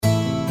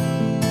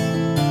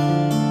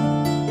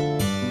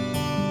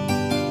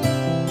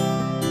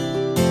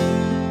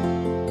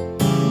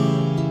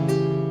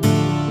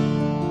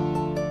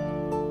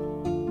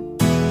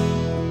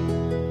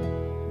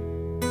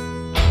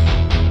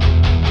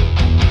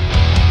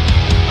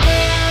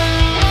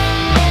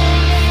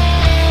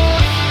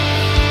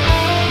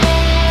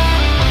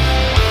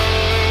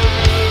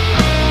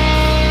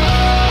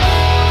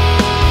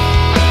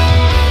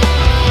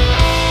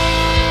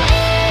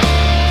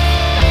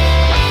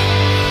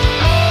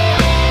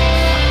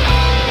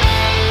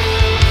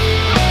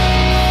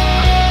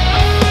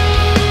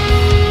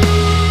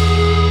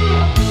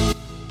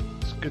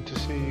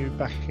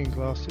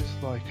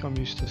I'm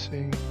used to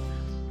seeing.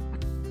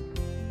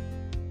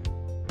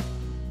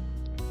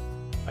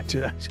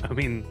 I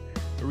mean,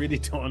 I really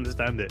don't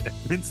understand it.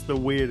 It's the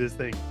weirdest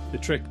thing. The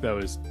trick though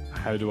is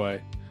how do I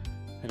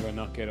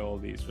not get all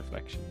these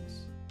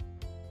reflections?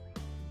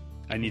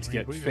 I need to Read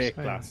get what you're fake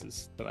saying.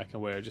 glasses that I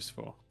can wear just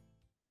for.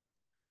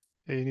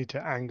 Yeah, you need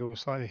to angle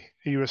slightly.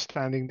 Are you a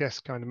standing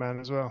desk kind of man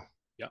as well?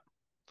 Yeah.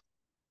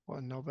 What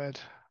a knobhead.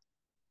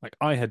 Like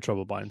I had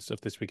trouble buying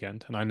stuff this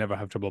weekend, and I never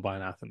have trouble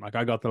buying anything. Like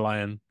I got the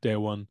Lion day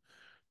one,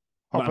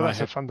 Oh, and but that's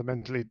a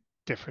fundamentally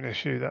different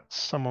issue. That's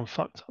someone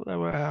fucked up their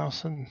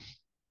warehouse and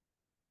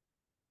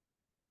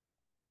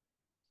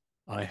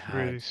I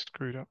really had,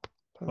 screwed up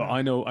for but them.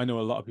 I know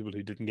a lot of people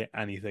who didn't get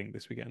anything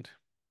this weekend.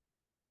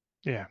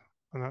 Yeah,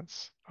 and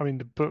I mean,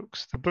 the book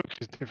is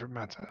a different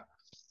matter.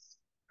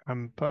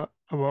 But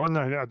well,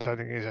 no, I don't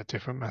think it's a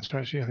different matter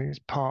actually. I think it's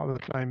part of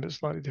the claim, but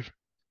slightly different.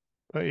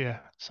 But yeah,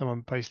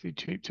 someone basically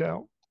cheaped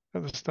out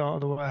at the start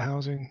of the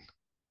warehousing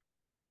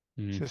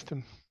Mm.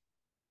 system,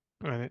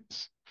 and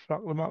it's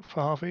fucked them up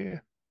for half a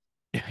year.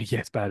 Yeah,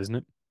 it's bad, isn't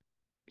it?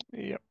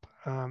 Yep.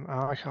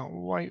 I can't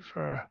wait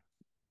for a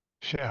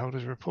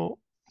shareholders report.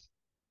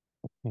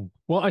 Mm.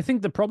 Well, I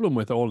think the problem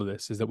with all of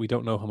this is that we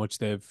don't know how much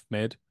they've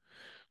made.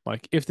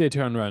 Like, if they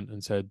turn around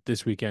and said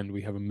this weekend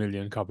we have 1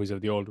 million copies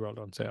of the old world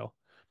on sale,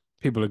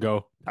 people would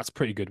go, "That's a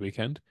pretty good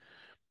weekend."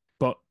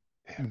 But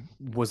Yeah.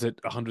 was it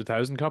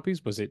 100,000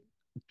 copies? Was it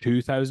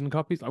 2,000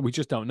 copies? Like, we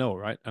just don't know,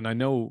 right? And I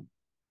know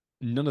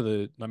none of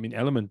the. I mean,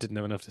 Element didn't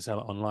have enough to sell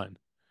it online.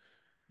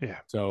 Yeah.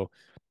 So,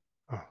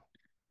 Oh,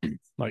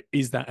 like,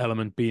 is that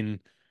Element being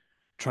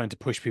trying to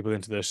push people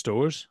into their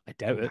stores? I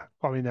doubt no. it.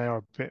 I mean, they are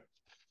a bit.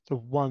 The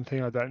one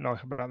thing I don't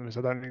like about them is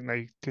I don't think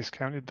they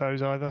discounted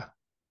those either.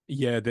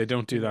 Yeah, they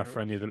don't do You that for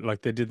know, any of the.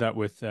 Like, they did that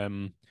with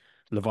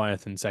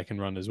Leviathan second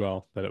run as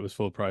well, that it was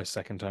full price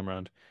second time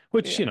round,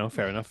 which, yeah,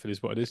 fair enough. It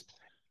is what it is.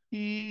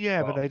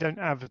 yeah, but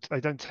But they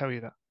don't tell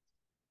you that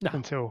no,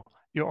 until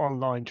you're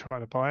online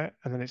trying to buy it,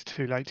 and then it's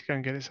too late to go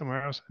and get it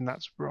somewhere else, and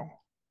that's wrong.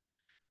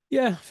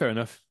 yeah, fair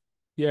enough.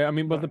 Yeah, I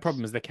mean, well, the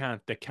problem That's is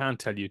they can't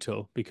tell you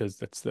till because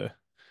that's the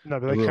no,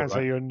 but the they rule, can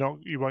say right?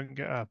 you won't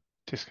get a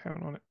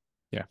discount on it.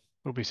 Yeah,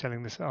 We'll be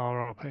selling this at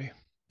RRP.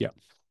 yeah.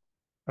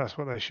 That's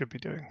what they should be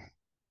doing.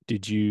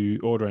 Did you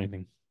order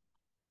anything?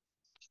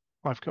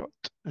 I've got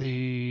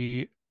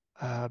the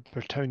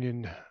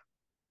Bretonian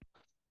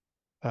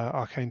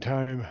Arcane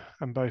Tome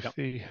and Yep.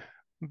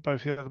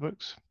 both the other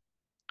books,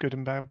 Good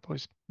and Bad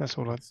Boys. Nice.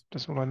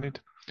 That's all I need.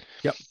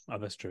 Yep. Oh,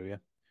 that's true. Yeah.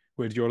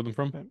 Where did you order them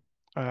from?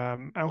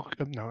 No,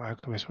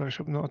 Alchemist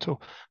Workshop, not at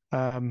all.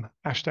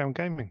 Ashdown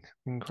Gaming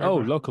in Oh,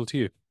 Crowborough. local to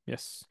you.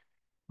 Yes.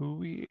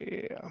 Oh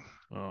yeah.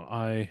 Oh,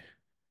 I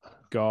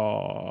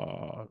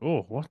got.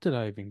 Oh, what did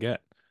I even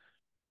get?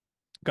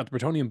 Got the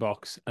Bretonian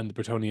box and the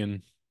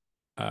Bretonian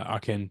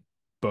Arcane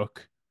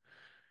book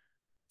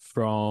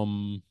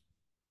from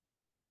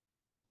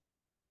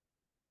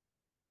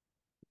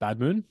Bad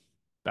Moon,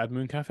 Bad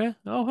Moon Cafe.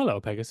 Oh, hello,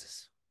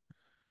 Pegasus.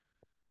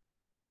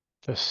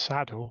 The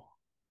saddle.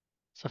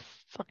 It's a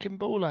fucking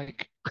ball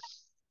ache.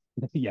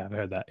 Yeah, I've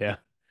heard that. Yeah.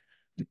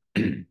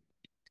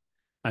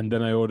 And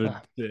then I ordered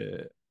Uh,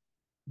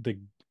 the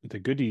the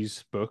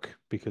goodies book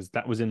because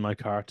that was in my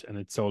cart and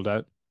it sold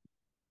out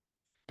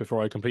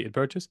before I completed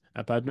purchase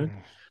at Bad Moon.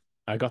 mm,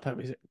 I got that.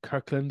 Is it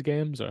Kirkland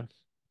Games or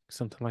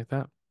something like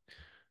that?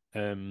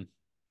 Um,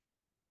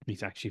 Need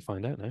to actually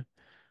find out now.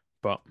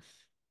 But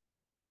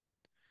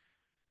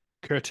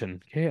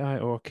Curtin,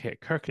 Kiork, yeah,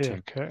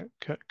 Kirkton.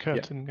 Yeah.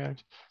 Curtain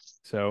Games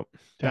So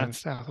down that's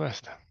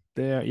southwest.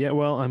 there. Yeah.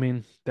 Well, I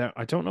mean, there.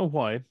 I don't know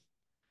why.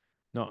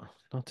 Not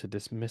to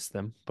dismiss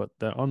them, but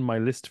they're on my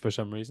list for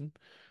some reason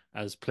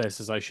as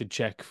places I should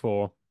check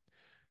for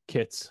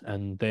kits,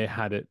 and they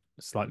had it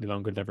slightly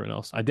longer than everyone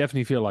else. I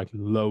definitely feel like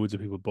loads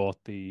of people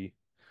bought the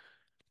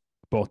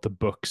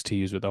books to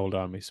use with old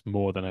armies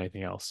more than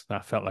anything else.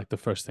 That felt like the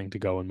first thing to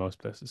go in most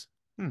places.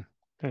 Hmm,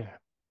 yeah.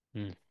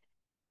 Mm.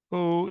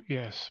 Oh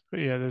yes, but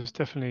yeah, there's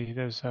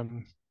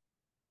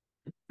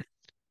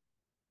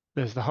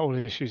the whole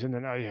issues, and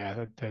then oh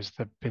yeah,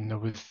 been the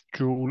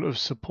withdrawal of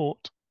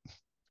support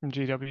from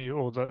GW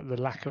or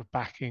the lack of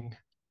backing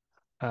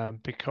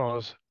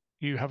because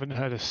you haven't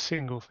heard a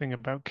single thing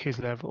about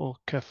Kislev or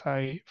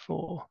Cathay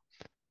for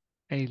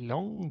a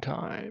long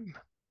time.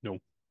 No.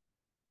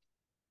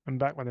 And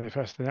back when they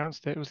first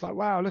announced it, it was like,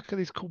 wow, look at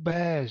these cool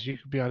bears you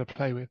could be able to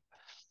play with.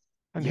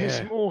 And here's Yeah.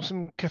 some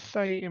awesome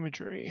Cathay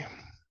imagery.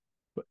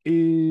 But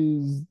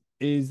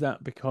is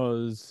that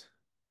because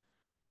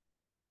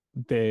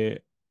they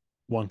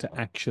want to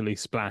actually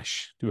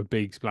do a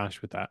big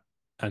splash with that?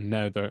 And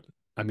now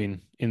I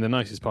mean, in the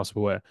nicest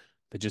possible way,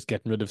 they're just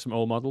getting rid of some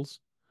old models,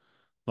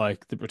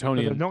 like the But they're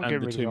Bretonian not and getting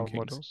the rid of Tomb old Kings.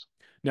 models.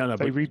 No, no,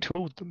 They but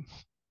retooled them.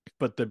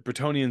 the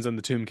Bretonians and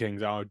the Tomb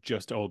Kings are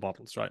just old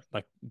models, right?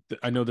 Like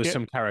I know there's Yeah.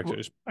 some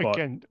characters, but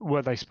Again,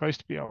 were they supposed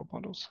to be old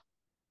models?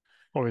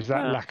 Or is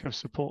that uh, lack of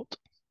support?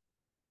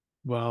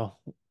 well,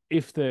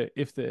 if the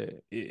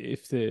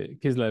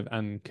Kislev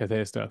and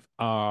Cathay stuff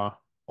are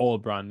all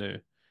brand new,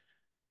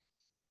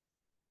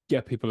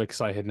 get people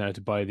excited now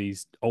to buy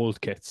these old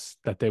kits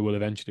that they will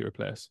eventually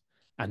replace.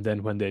 And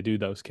then when they do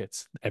those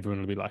kits, everyone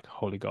will be like,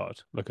 "Holy God,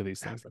 look at these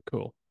things! They're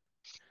cool."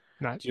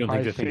 No, Do you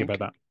don't think they think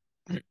about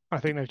that? I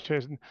think they've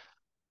chosen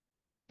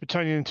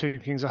Bretonian Tomb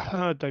Kings. I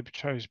heard they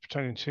chose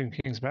Bretonian Tomb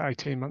Kings about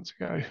 18 months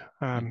ago.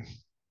 A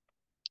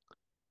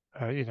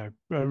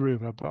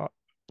rumor, but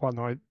one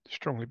I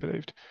strongly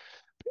believed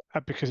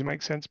because it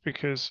makes sense.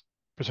 Because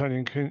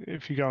Bretonian,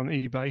 if you go on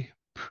eBay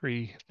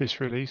pre this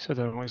release, I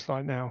don't know what it's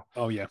like now,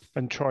 Oh yeah,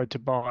 and tried to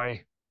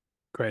buy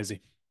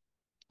crazy.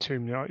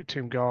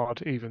 Tomb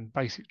Guard, even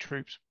basic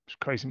troops, it's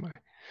crazy money.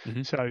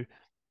 Hmm. So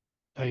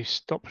they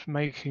stopped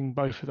making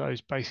both of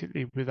those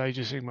basically with Age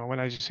of Sigmar. When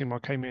Age of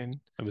Sigmar came in,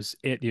 It was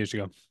 8 years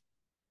ago.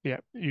 yeah,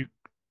 you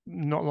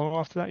not long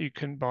after that you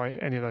couldn't buy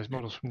any of those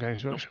models from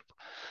Games Nope. Workshop.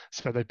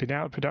 So they've been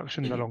out of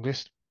production the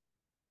longest.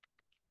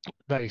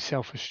 They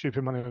sell for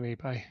stupid money on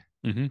eBay,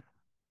 Hmm.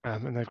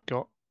 and they've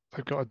got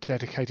a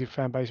dedicated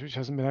fan base which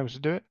hasn't been able to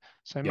do it.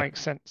 So it Yeah. makes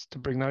sense to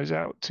bring those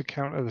out to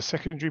counter the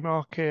secondary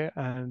market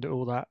and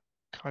all that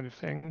kind of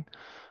thing.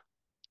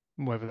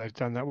 Whether they've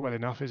done that well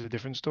enough is a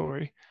different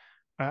story.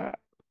 Uh,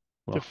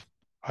 Well, the,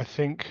 I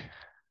think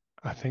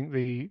I think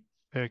the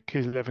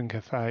Kislev and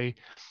Cathay,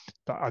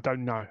 but I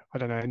don't know. I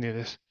don't know any of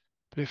this,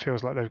 but it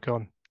feels like they've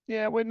gone.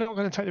 Yeah, we're not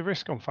going to take the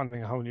risk on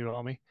funding a whole new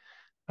army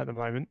at the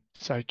moment,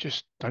 so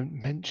just don't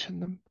mention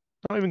them.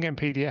 Not even getting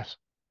PDFs.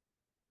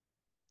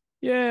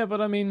 yeah,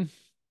 but I mean, it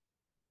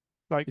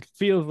Like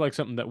feels like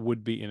something that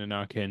would be in an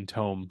arcane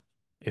tome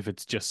if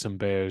it's just some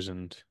bears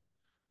and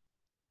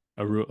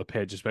a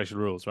page of special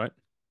rules, right?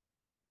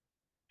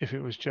 if it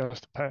was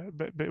just a pair,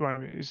 but it won't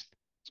be. It's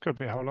got to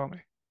be a whole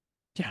army.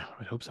 Yeah, I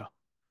would hope so.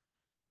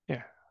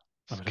 Yeah,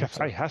 I would hope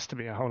Cathay so. has to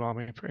be a whole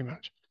army pretty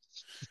much.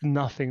 There's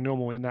nothing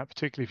normal in that,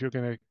 particularly if you're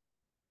going to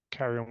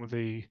carry on with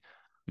the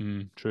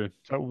True.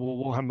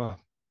 Warhammer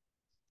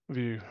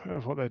view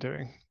of what they're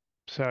doing.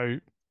 So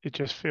it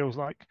just feels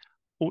like,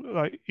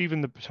 like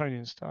even the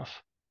Bretonian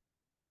stuff,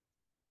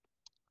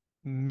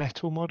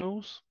 metal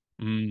models,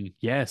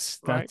 Yes,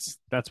 right?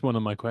 that's one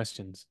of my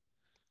questions.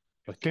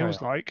 It But carry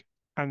feels on. like,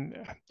 and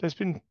there's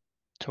been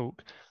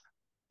talk,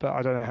 but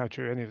I don't know how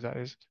true any of that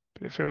is.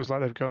 But it feels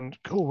like they've gone,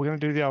 cool, we're going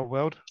to do the old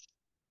world.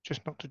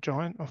 Just knocked a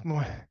giant off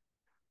my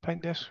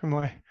paint desk for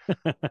my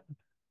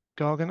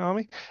Gargant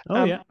army. Oh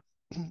Um, yeah.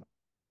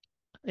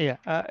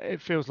 yeah,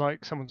 it feels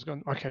like someone's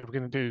gone, okay, we're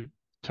going to do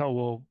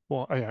Total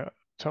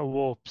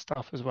War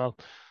stuff as well.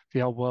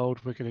 The old world,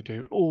 we're going to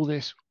do all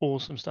this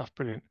awesome stuff,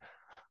 brilliant.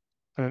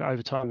 And then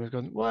over time, they've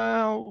gone,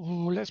 well,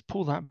 let's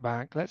pull that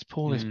back. Let's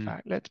pull this Mm.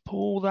 back. Let's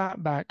pull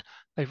that back.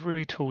 They've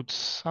retooled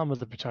some of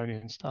the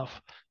Bretonian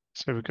stuff.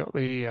 So we've got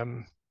the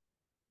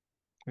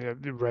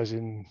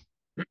resin,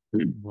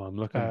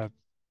 Well, uh, I'm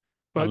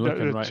but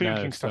looking the right Tomb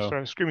now. King stuff. So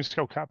So Screaming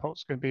Skull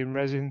Catapult's going to be in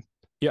resin,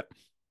 yeah,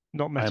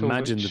 not I metal.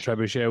 imagine the Which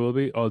trebuchet will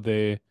be, or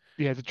the.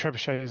 yeah, the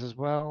trebuchets as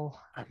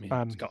well. I mean, it's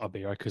Um, gotta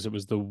be right because it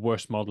was the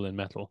worst model in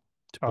metal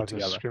to oh, put the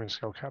together. Screaming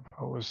Skull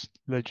Catapult was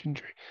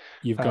legendary.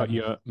 You've got Um,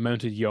 your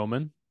mounted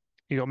yeoman.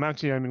 you got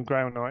Mountain Yeoman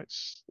Grail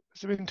Knights.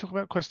 Has there been talk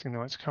about Questing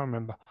Knights? I can't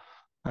remember.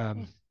 Hmm.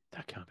 Um,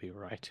 That can't be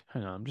right.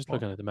 Hang on, I'm just what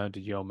looking at the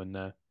mounted yeoman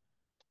now.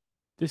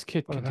 This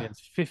kit what are the contains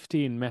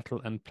 15 metal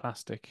and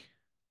plastic.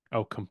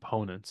 Oh,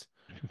 components.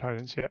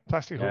 components? Yeah,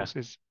 plastic Yeah,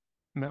 horses,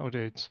 metal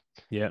dudes.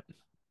 yeah.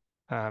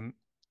 Um,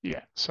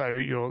 yeah, so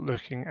you're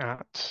looking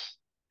at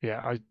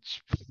yeah,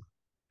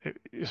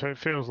 so it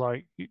feels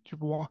like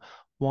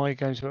why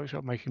Games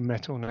Workshop making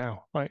metal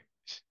now? Like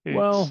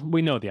Well, it's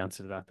we know the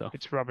answer to that, though.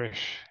 it's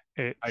rubbish.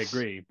 I It's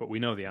agree, but we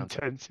know the answer.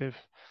 intensive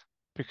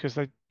because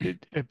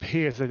it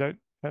appears they don't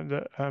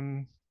that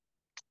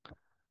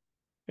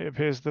it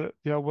appears that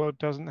the old world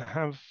doesn't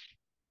have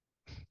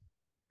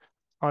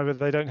either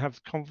they don't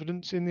have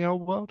confidence in the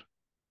old world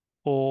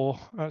or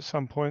at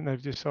some point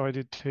they've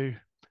decided to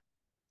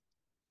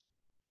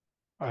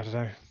I don't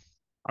know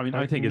I mean, I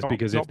like think it's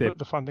because not put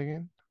the funding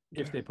in.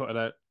 if they put it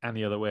out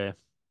any other way,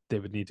 they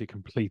would need to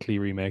completely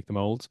remake the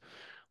molds.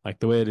 Like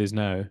the way it is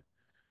now,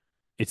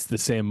 it's the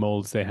same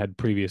molds they had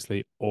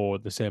previously, or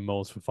the same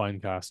molds for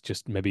Finecast.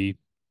 Just maybe,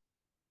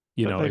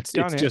 But they've it's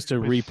done it just a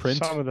with some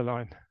reprint. of the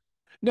line,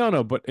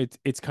 No, but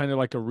it's kind of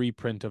like a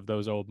reprint of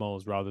those old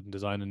molds rather than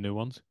designing new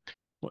ones.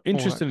 Well, all that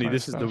interestingly, kind of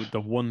this is stuff.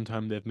 the one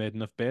time they've made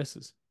enough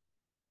bases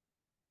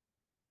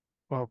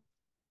Well,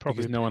 because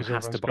probably no one because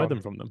has to everyone's buy them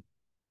gone. from them.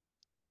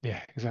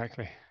 Yeah,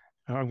 exactly.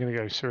 I'm going to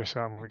go Sarissa.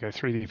 I'm going to go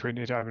 3D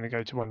printed. I'm going to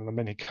go to one of the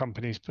many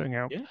companies putting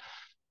out Yeah.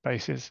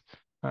 bases.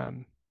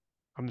 Um,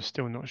 I'm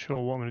still not sure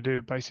what I'm going to do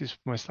with bases for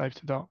my Slave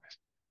to Darkness.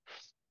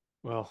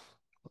 Well,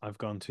 I've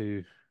gone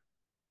to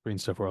Green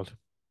Stuff World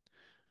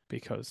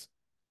because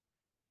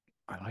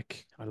I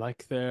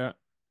like their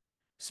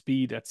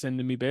speed at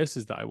sending me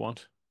bases that I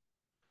want.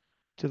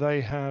 Do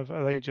they have?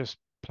 Are they just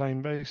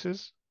plain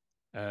bases?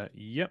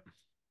 Yep.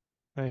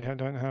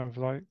 Don't have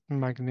like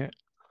magnet.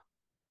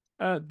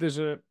 There's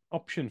a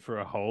option for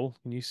a hole.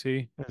 Can you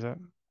see? Is it?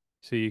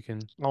 So you can.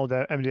 Oh,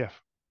 they're MDF.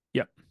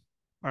 Yep.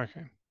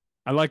 Okay.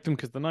 I like them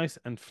because they're nice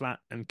and flat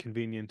and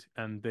convenient,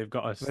 and they've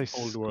got a They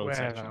old world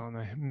square though, section.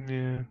 aren't they?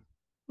 Yeah.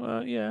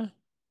 Well, yeah.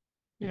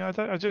 Yeah,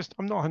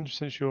 I'm not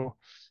 100% sure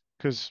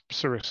because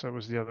Sarissa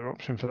was the other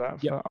option for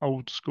that Yep. for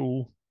old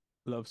school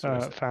Love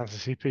Sarissa.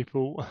 fantasy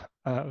people.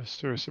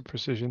 Sarissa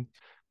Precision.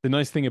 The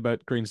nice thing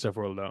about Green Stuff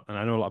World, though, and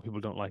I know a lot of people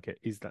don't like it,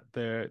 is that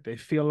they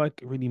feel like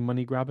really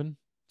money grabbing.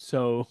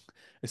 So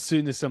as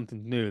soon as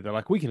something new, they're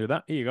like, "We can do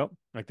that. Here you go."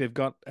 Like they've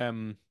got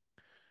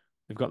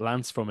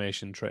lance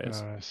formation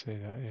trays. I see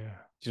that. Yeah,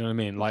 Do you know what I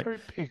mean? not Like very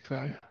big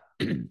though.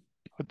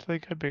 Or do they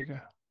go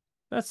bigger?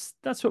 that's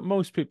what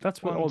most people.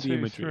 That's what One, all the two,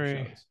 imagery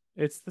three. shows.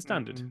 It's the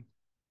standard. Mm,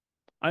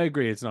 I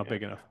agree, it's not yeah,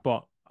 big enough,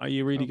 but are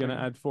you really not going big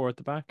to enough. add four at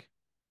the back?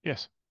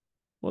 Yes,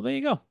 Well, there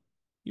you go.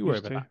 You worry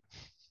used about to.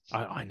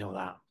 that. I know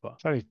that,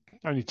 but It's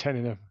only 10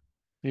 in a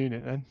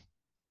unit then.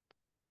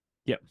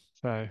 yeah.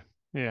 So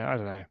yeah, I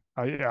don't know.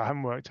 I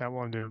haven't worked out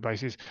what I'm doing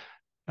basis.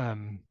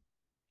 Um,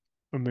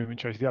 when movement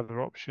choice, the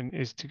other option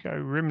is to go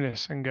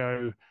rimless and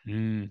go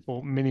Mm.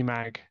 for mini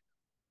mag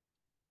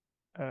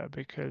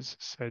because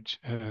Sedge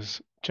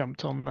has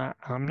jumped on that.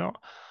 I'm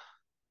not.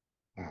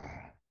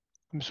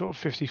 I'm sort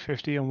of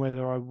 50-50 on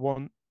whether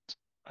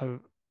a,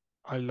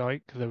 I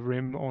like the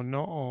rim or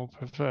not, or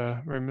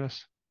prefer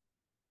rimless.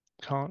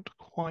 Can't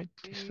quite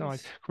decide.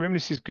 These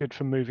Rimless is good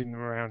for moving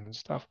them around and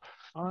stuff,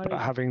 but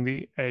I having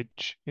the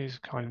edge is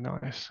kind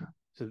of nice.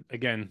 So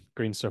again,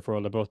 Green Stuff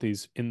World, I bought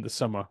these in the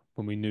summer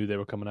when we knew they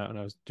were coming out and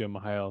I was doing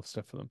my high elf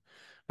stuff for them.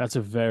 That's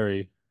a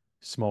very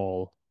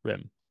small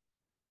rim.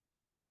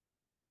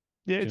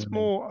 Yeah, Do you know it's what I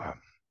mean? more.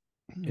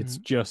 It's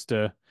just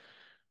a,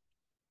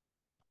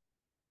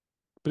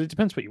 but it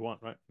depends what you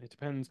want, right? It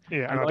depends.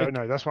 Yeah, I and I don't like,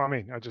 know. That's what I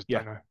mean. I just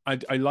yeah, don't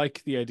know. I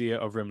like the idea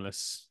of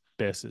rimless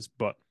bases,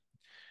 but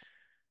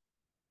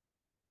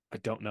I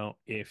don't know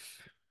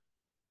if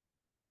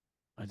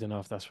I don't know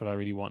if that's what I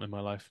really want in my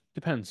life.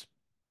 Depends.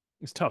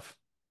 It's tough.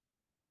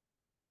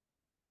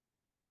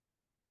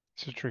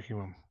 It's a tricky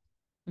one.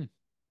 Hmm.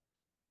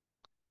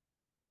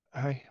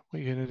 Hey, what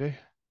are you gonna do?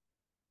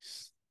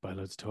 Just buy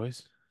loads of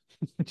toys.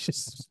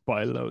 Just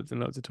buy loads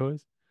and loads of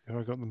toys. Have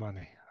I got the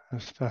money?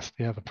 That's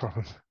the other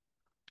problem.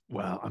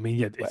 Well, I mean,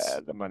 yeah,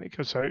 Where the money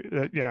goes. So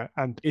yeah,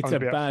 and it's I'm a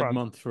gonna be bad upfront.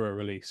 month for a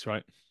release,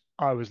 right?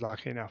 I was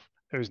lucky enough.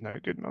 There was no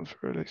good month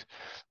for release.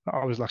 But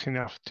I was lucky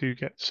enough to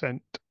get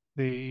sent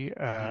the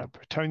Mm.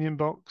 Bretonian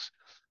box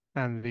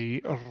and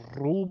the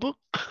rule book.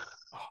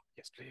 Oh,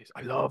 yes, please.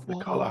 I love the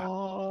color.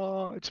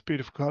 Wow, it's a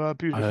beautiful color, I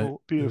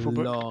beautiful, beautiful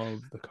book.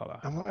 love the color.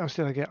 And what else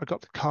did I get? I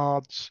got the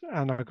cards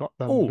and I got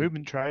the Oh,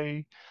 movement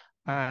tray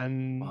well,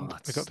 and I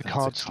got the that's a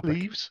card topic.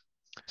 sleeves.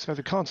 So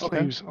the card Okay.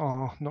 sleeves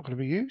are not going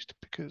to be used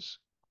because,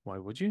 Why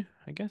would you?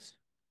 I guess.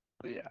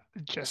 yeah,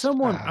 just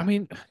Someone, I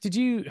mean, have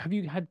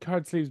you had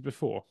card sleeves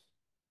before?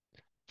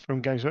 from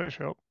Games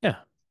Workshop, Yeah.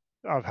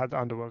 I've had the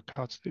Underworld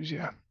card sleeves,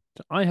 yeah.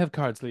 So I have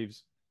card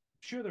sleeves. I'm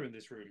sure they're in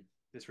this room.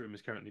 This room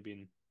is currently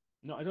being.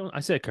 No, I don't. I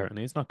say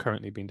currently. It's not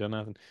currently being done,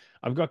 Nathan.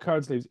 I've got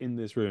card sleeves in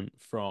this room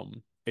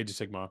from Age of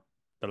Sigmar,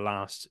 the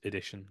last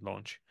edition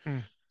launch.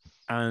 Mm.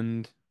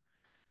 And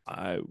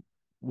I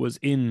was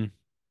in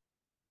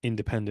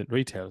independent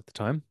retail at the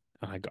time,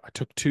 and I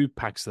took two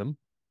packs of them.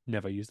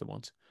 Never used them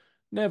once.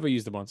 Never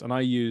used them once. And I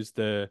use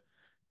the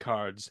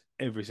cards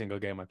every single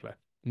game I play.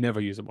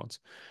 Never use them once.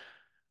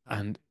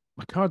 And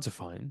my cards are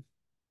fine.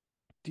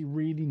 Do you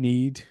really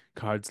need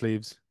card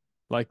sleeves?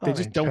 Like they I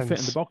just mean, don't fit in the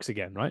depends. box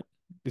again, right?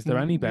 Is there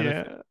any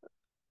benefit? Yeah,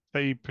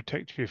 they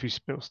protect you if you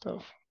spill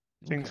stuff,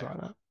 things Okay.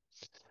 like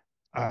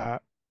that. Uh,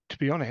 to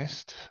be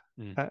honest,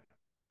 Mm. uh,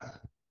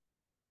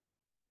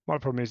 my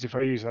problem is if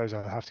I use those,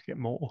 I have to get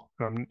more,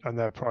 and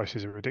their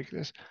prices are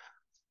ridiculous.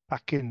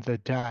 Back in the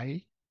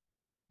day,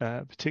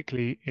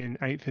 particularly in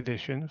 8th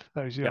edition, for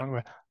those who Yep. aren't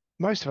aware,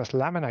 most of us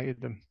laminated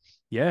them.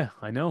 Yeah,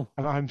 I know.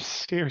 And I'm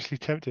seriously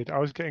tempted. I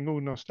was getting all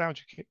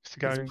nostalgia kicks to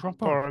go It's and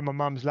proper. borrow my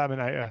mum's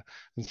laminator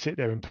and sit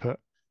there and put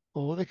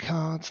all the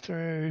cards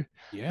through and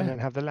Yeah. then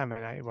have the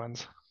laminated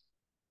ones.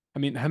 I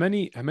mean, how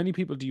many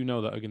people do you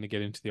know that are going to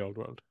get into the old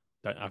world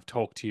that I've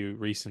talked to you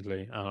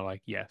recently and are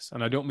like, yes.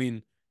 And I don't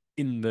mean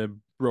in the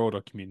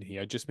broader community.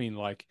 I just mean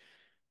like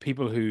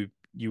people who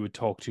you would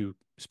talk to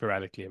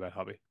sporadically about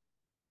hobby.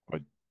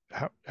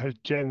 I has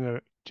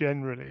generally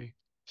Yeah.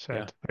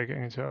 said they're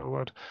getting into our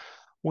world.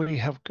 We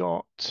have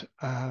got,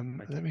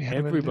 Like let me have a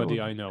little,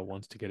 everybody I know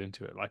wants to get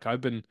into it. Like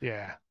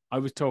yeah, I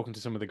was talking to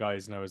some of the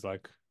guys and I was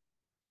like,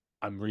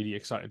 I'm really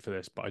excited for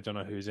this, but I don't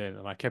know who's in.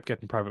 And I kept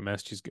getting private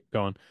messages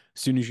going,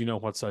 as soon as you know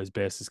what size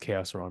bases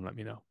Chaos are on, let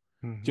me know.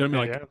 Do you know what I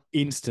mean? Like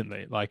yeah.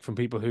 instantly, like from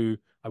people who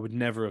I would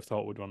never have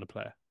thought would want to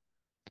play.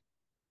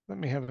 Let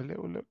me have a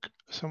little look.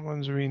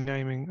 Someone's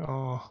renaming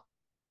our,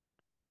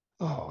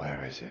 oh,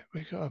 where is it?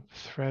 We got a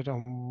thread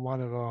on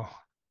one of our,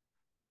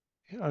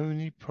 the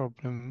only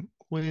problem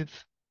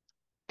with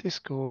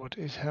Discord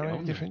is how The many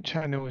only. different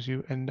channels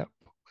you end up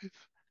with.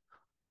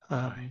 I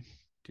Um,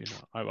 do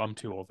not. I'm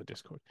too old for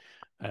Discord.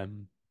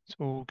 Um, it's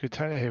all good.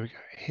 Here we go.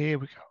 Here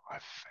we go. I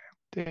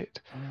found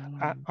it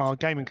at um, our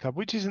gaming club,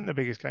 which isn't the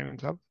biggest gaming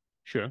club,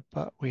 sure.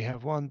 but we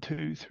have 1,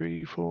 2,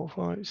 3, 4,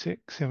 5,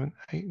 6, 7,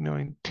 8,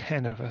 9,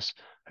 10 of us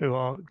who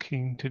are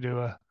keen to do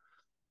a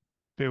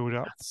build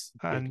up. That's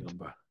a big And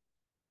number.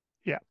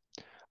 yeah,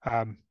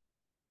 Um,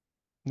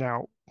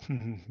 Now,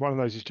 one of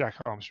those is Jack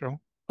Armstrong,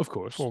 Of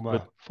course,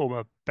 but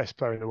former best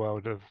player in the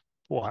world of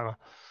Warhammer,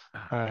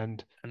 ah,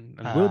 and and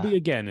will uh, be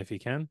again if he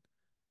can.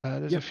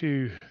 there's a Yep.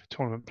 few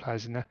tournament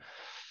players in there,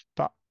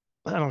 but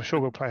and I'm sure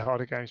we'll play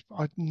harder games. But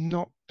I'm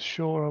not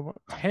sure.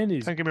 Don't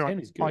get me wrong. 10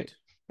 is I good.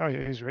 Oh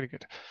yeah, he's really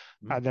good.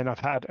 Mm. And then I've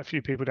had a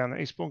few people down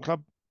at Eastbourne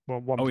Club. Well,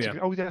 one Oh yeah.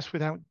 particular. Oh, that's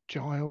without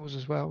Giles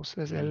as well. So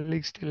there's at Mm.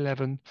 least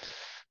 11.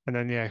 And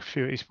then yeah, a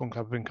few at Eastbourne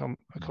Club have been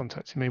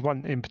contacting me.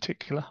 One in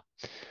particular,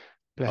 Oh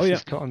bless yeah.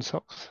 his cotton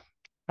socks.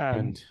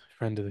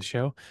 Friend of the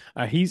show.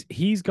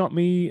 He's got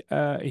me.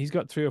 He's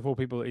got 3 or 4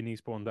 people in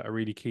Eastbourne that are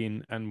really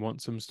keen and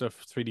want some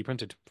stuff 3D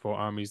printed for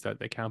armies that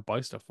they can't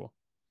buy stuff for,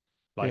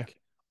 Yeah. like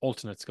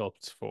alternate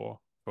sculpts for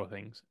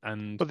things.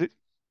 And But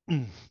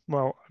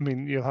well, I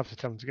mean, you'll have to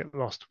tell them to get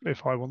lost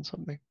if I want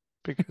something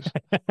because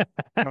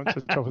I'm to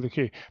the top of the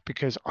queue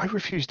because I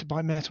refuse to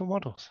buy metal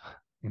models.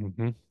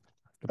 Mhm.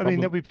 The I mean,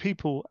 there'll problem, be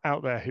people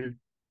out there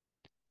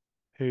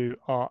who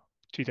are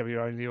GW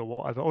only or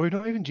whatever, or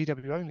not even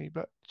GW only,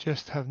 but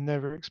just have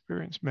never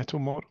experienced metal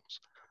models.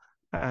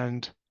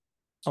 And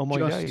oh my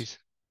just days,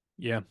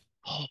 yeah,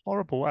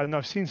 horrible. And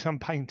I've seen some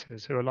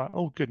painters who are like,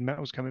 "Oh, good,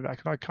 metal's coming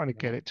back," and I kind of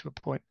get it to a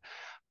point,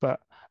 but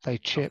they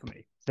not for chip.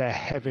 me. They're Yeah,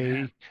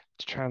 heavy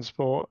to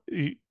transport.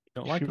 don't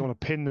If like you them. want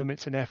to pin them,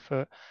 it's an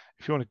effort.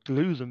 If you want to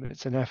glue them,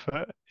 it's an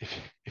effort.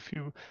 If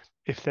you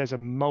if there's a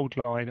mold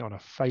line on a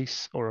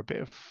face or a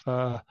bit of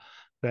fur,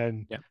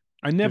 then Yeah,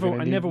 you're going to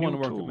I need never want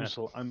mule to work with tools.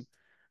 metal.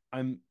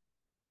 I'm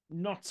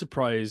not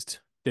surprised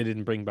they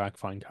didn't bring back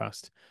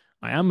Finecast.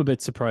 I am a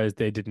bit surprised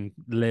they didn't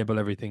label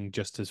everything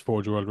just as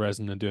Forge World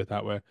resin and do it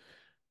that way.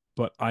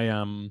 But I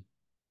am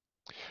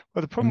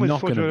Well, the problem I'm with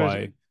not Forge gonna World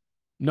buy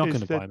not is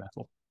gonna that buy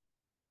metal.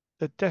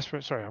 they're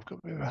desperate. Sorry, I've got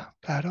a bit of a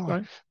bad eye.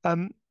 Right?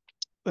 Um,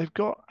 they've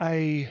got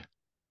a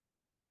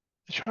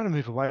they're trying to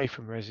move away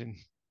from resin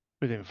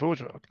within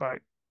Forge World.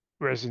 Like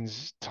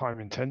resin's time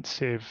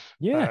intensive,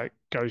 Yeah.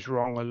 goes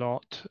wrong a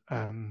lot.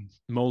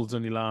 Molds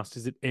only last,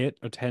 is it 8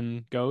 or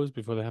 10 goes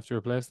before they have to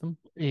replace them?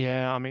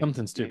 Yeah, I mean,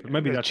 Something stupid.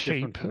 Maybe they're that's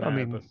cheap. different I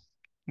now, but mean,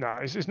 no,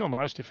 it's not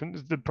much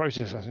different. The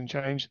process hasn't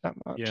changed that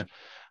yeah,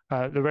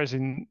 much. The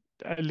resin,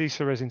 at least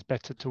the resin's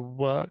better to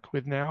work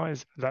with now.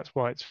 Is that's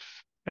why it's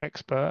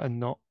expert and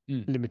not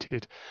mm,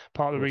 limited.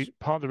 of course.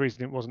 Part of the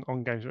reason it wasn't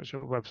on Games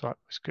Workshop website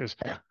was because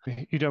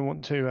you don't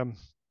want to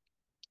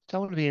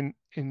be in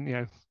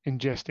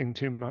ingesting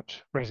too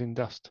much resin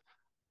dust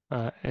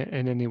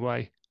in any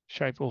way,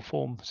 shape or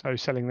form. So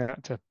selling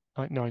that to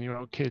like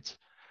 9-year-old kids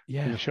in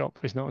Yeah. the shop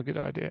is not a good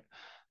idea.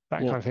 That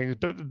kind Well, of thing.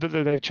 But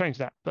they changed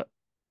that. But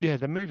yeah,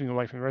 they're moving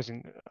away from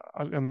resin.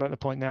 I'm at the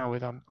point now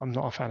with I'm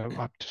not a fan of.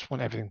 I just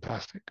want everything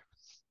plastic.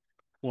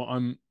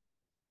 I'm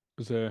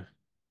there's a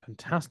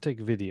fantastic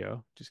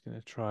video. Just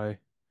gonna try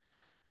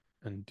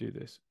and do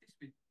this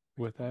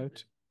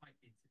without.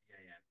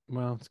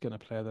 Well, it's gonna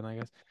play then, I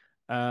guess.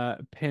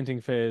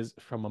 Painting phase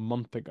from a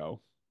month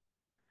ago.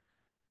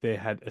 They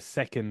had a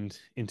second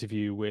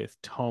interview with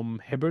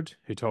Tom Hibbard,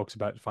 who talks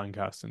about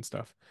Finecast and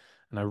stuff.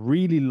 And I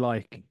really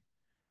like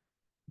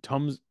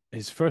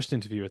his first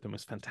interview with them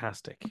was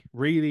fantastic.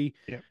 Really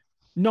Yeah.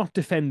 not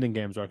defending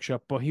Games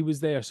Workshop, but he was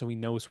there so he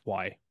knows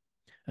why.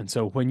 And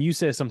so when you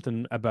say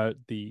something about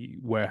the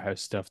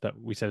warehouse stuff that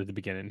we said at the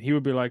beginning, he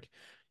would be like,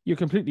 "You're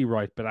completely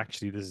right, but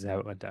actually this is how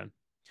it went down."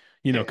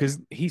 Yeah. Because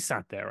he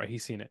sat there, right?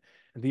 He's seen it.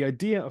 And the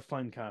idea of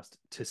Finecast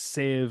to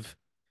save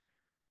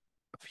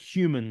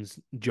humans'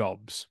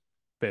 jobs,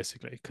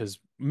 basically, because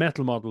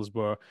metal models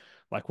were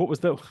like, what was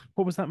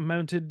that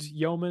mounted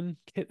yeoman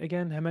kit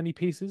again? How many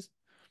pieces?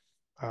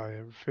 Oh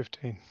yeah.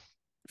 15.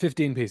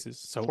 15 pieces.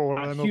 So Four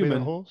of a them will be the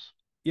human, horse.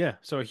 yeah,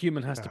 so a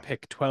human has to Yeah.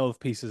 pick 12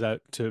 pieces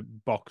out to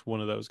box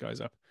one of those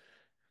guys up.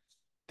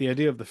 The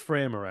idea of the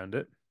frame around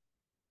it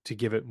to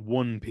give it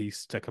one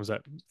piece that comes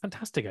out,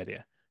 fantastic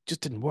idea.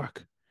 Just didn't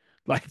work.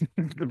 Like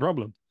the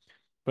problem.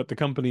 But the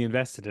company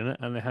invested in it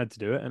and they had to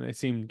do it, and it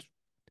seemed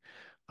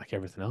like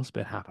everything else a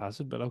bit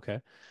haphazard, but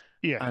okay.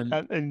 Yeah, And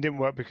and it didn't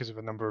work because of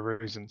a number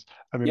of reasons.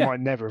 I mean, it yeah, might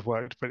never have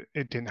worked, but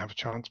it didn't have a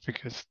chance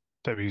because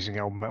they were using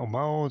old metal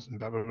molds and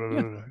blah blah blah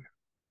yeah. blah. Blah.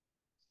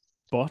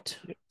 But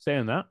Yeah.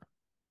 saying that,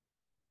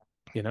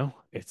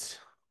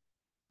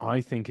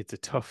 I think it's a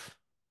tough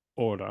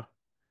order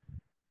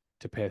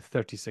to pay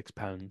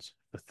 £36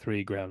 for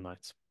 3 Grail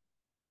Knights.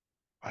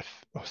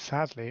 Well,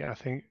 sadly, I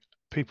think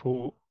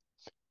people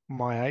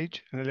my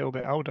age and a little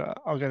bit older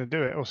are going to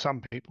do it, or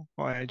some people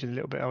my age and a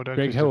little bit older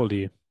Greg, because how of old are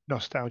you?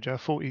 nostalgia.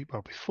 40, well,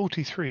 I'll be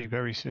 43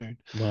 very soon.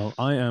 Well,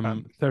 I am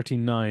Um,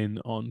 39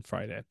 on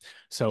Friday.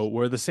 So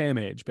we're the same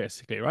age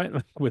basically, right?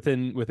 Like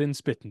within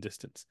spitting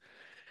distance.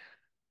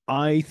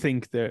 I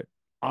think that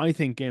I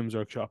think Games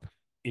Workshop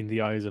in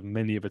the eyes of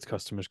many of its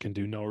customers can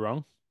do no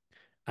wrong.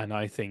 And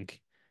I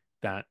think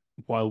that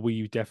while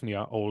we definitely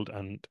are old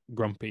and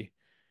grumpy,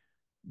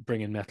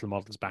 bringing metal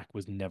models back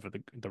was never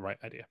the right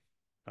idea.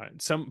 Right.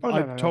 oh no,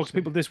 I've no, talked to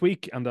absolutely. people this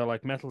week and they're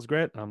like, metal's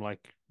great. And I'm like,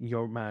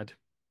 you're mad.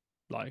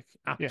 Like,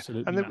 Yeah,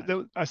 absolutely and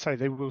mad. I say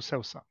they will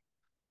sell some,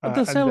 But they'll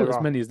and sell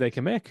as many as they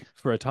can make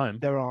for a time.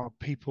 there are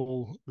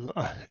people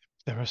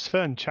there are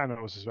certain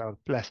channels as well.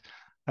 Bless.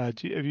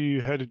 Have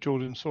you heard of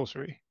Jordan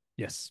Sorcery?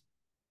 Yes,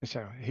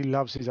 So he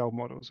loves his old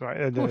models, right?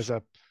 of And course.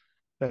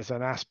 there's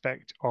an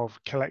aspect of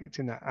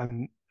collecting that,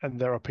 and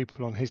there are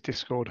people on his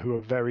Discord who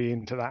are very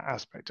into that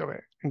aspect of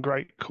it. And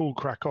great, cool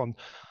crack on.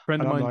 A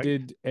friend of And I'm mine like,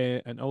 did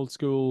an old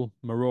school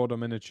Marauder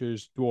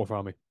miniatures dwarf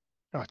army.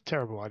 oh,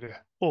 terrible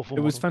idea, awful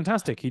It was model.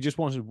 fantastic. He just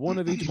wanted one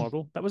of each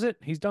model. That was it.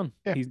 He's done.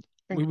 Yeah, He's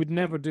and, we would and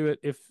never do it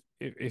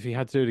if he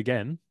had to do it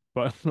again.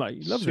 But like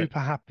he loves it. super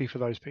happy for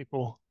those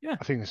people. Yeah.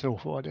 I think it's an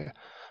awful idea.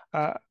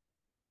 Uh,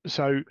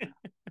 so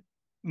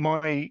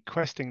my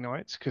questing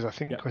nights, because I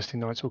think Yeah. questing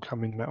nights will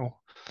come in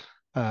metal.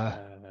 Uh,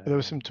 there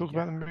was some talk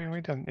Yeah. about them being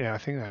redone. Yeah, I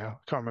think they are.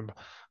 I can't remember.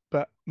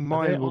 But Are they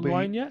mine will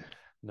online be, yet?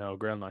 No,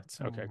 Grail Knights.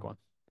 Okay, go oh, on.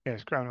 yeah,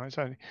 it's Ground Knights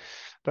only.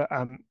 But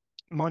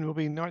mine will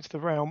be Knights of the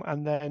Realm,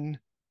 and then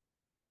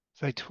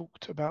they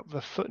talked about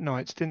the Foot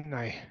Knights, didn't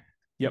they?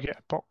 You Yep. get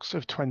a box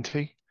of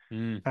 20,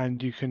 Mm.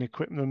 and you can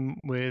equip them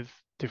with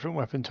different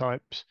weapon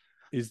types.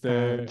 Is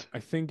there? And I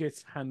think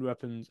it's hand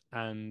weapons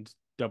and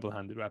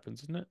double-handed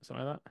weapons, isn't it?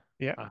 Something like that.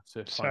 yeah, I have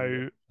to find the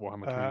so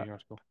Warhammer uh, community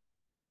article.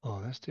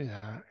 oh, let's do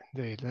that.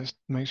 Indeed, let's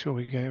make sure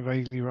we get it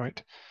vaguely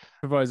right.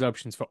 Provides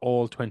options for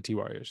all 20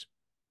 warriors.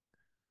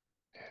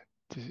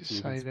 Does it So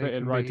you can say they split it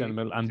can right down the be?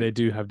 middle, and they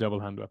do have double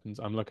hand weapons.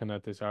 I'm looking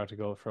at this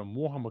article from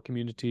Warhammer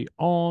Community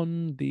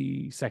on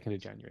the 2nd of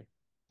January.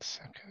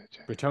 Second,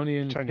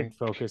 Bretonian kit Tony.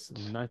 focus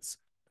Knights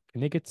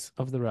Knights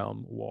of the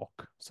Realm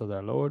walk, so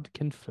their lord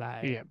can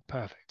fly. Yeah,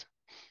 perfect.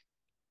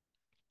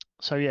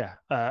 So yeah,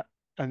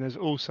 and there's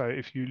also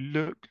if you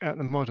look at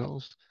the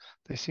models,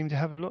 they seem to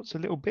have lots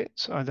of little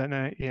bits. I don't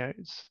know. Yeah,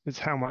 it's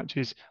how much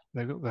is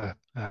they've got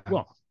the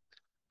Well,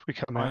 if we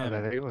come I out of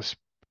there, am. they've got a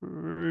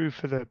sprue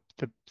for the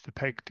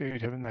peg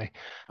dude, haven't they?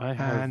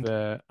 And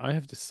I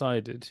have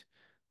decided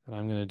that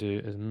I'm going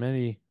to do as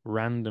many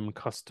random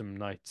custom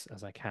knights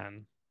as I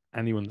can.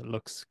 Anyone that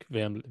looks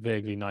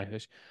vaguely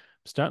knightish.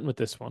 I'm starting with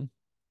this one.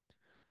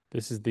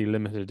 This is the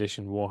limited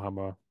edition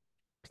Warhammer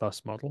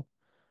Plus model.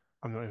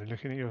 I'm not even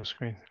looking at your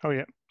screen. Oh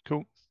yeah,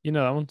 cool. You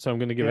know that one, so I'm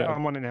going to give Yeah, it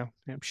I'm on it now.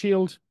 Yeah. a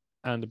shield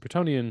and a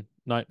Bretonian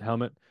knight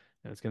helmet,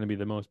 and it's going to be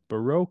the most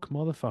baroque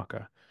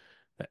motherfucker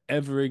that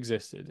ever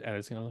existed, and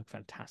it's going to look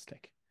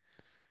fantastic.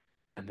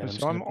 And then I'm So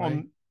just going I'm to buy a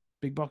on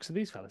big box of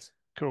these fellas.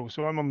 cool.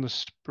 So I'm on the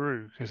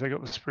sprue because they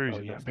got the sprues Oh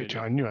in yes, that they picture.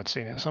 do. I knew I'd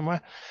seen it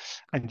somewhere.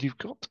 And you've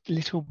got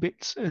little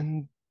bits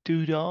and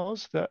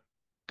doodahs that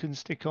can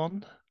stick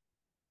on.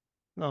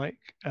 Like,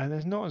 and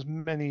there's not as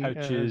many as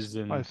Pouches I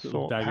and little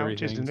thought, daggery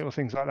pouches and things. little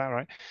things like that,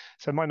 right?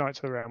 So my Knights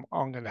of the Realm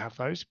aren't going to have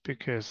those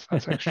because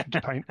that's extra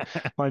to paint.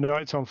 My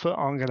Knights on foot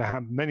aren't going to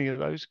have many of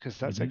those because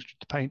that's Hmm. extra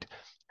to paint.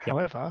 Yep.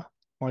 However,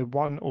 my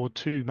one or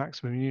two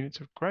maximum units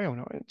of Grail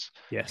Knights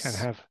can Yes.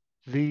 have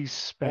these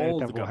spare All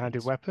the double-handed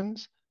gubbins.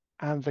 weapons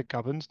and the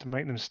gubbins to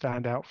make them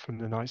stand out from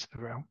the Knights of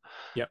the Realm.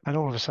 Yep. And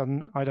all of a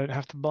sudden, I don't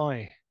have to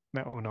buy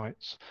Metal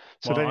Knights.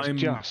 So Well, then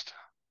it's just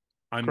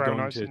I'm Grail going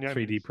Knights to and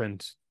 3D Yeomans.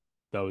 print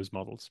those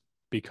models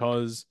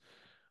because,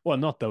 well,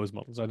 not those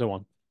models. I don't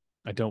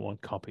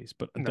want copies,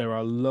 but No, there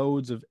are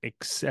loads of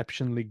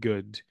exceptionally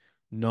good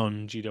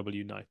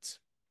non-GW knights.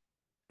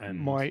 And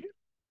my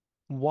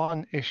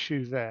one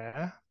issue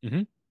there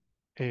Mhm.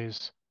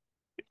 is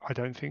I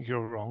don't think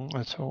you're wrong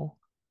at all,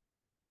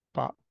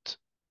 but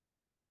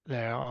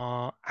there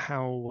are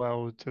how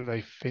well do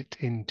they fit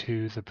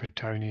into the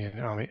Bretonian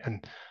army?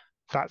 And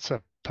that's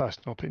a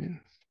personal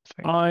opinion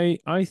thing.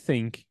 I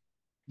think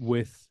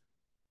with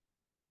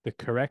the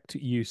correct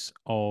use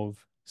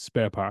of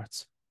spare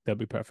parts, they'll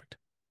be perfect.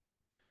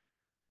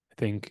 I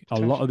think a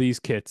lot of Potentially. these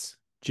kits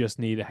just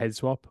need a head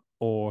swap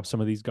or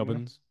some of these Yeah,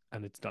 gubbins,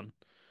 and it's done.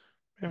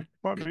 yeah,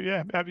 might be,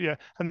 yeah, yeah.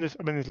 And there's,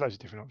 I mean, there's loads of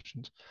different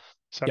options.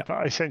 So, Yeah.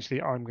 but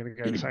essentially, I'm going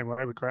to go the same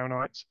way with Grail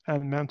Knights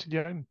and Mounted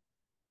Yeoman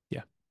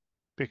Yeah.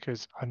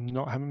 because I'm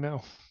not having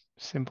metal.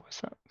 Simple as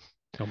that.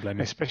 Don't blame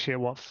me. Especially at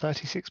what,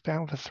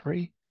 £36 for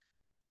three,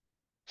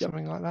 Yep.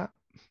 something like that.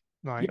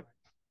 Like, Yep.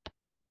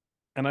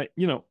 And I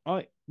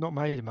not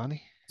made of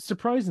money.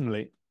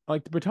 surprisingly,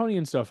 like the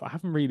Bretonian stuff, I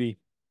haven't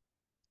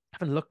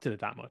looked at it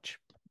that much.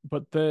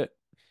 But for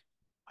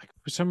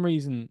some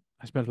reason,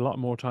 I spent a lot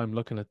more time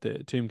looking at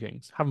the Tomb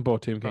Kings. Haven't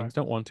bought Tomb Right. Kings,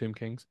 don't want Tomb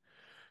Kings.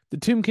 The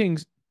Tomb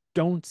Kings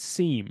don't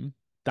seem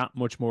that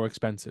much more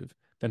expensive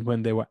than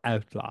when they were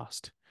out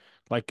last.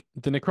 Like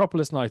the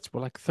Necropolis Knights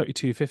were like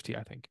 32.50,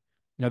 I think.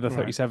 Now they're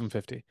Right.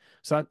 37.50.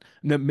 So that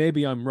now,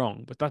 maybe I'm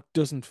wrong, but that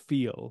doesn't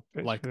feel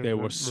It's like within they the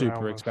were super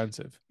realm of,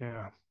 expensive.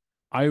 yeah.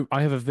 I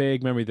have a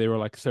vague memory they were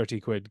like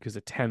 30 quid because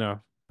a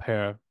tenner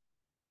per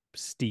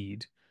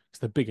steed, because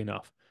they're big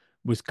enough,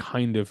 was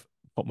kind of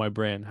what my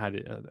brain had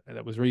it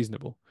that was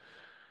reasonable.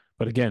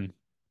 But again,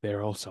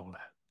 they're all sold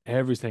out.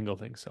 Every single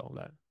thing sold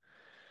out,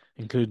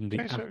 including the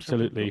Okay, so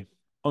absolutely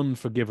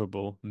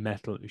unforgivable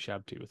metal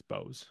Ushabti with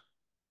bows.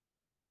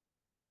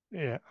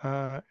 yeah,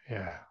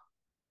 yeah.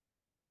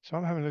 So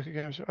I'm having a look at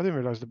games. I didn't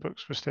realize the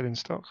books were still in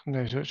stock. I'm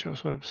going to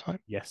Churchill's website.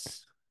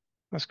 Yes.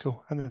 That's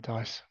cool. And the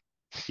dice.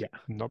 Yeah.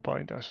 I'm not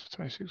buying those for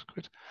 26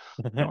 quid.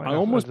 Not I enough of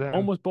almost them.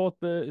 almost bought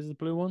the is the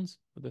blue ones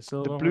with the The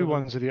silver, blue whatever.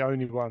 ones are the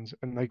only ones,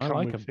 and they I come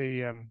like with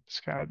them. the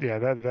scout. Yeah,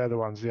 they're the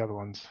ones. The other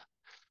ones,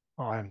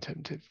 oh, I am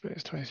tempted, but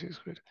it's 26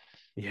 quid.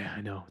 Yeah,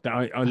 I know.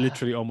 I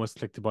literally almost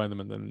clicked to buy them,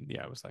 and then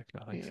yeah, I was like,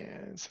 no, thanks. Yeah,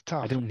 it's a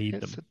I tough. don't need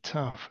It's them. a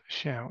tough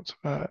shout.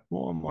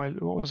 What am I?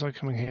 What was I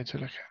coming here to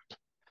look at?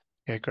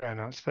 Yeah,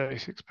 Groundnuts,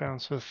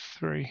 £36 for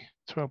three,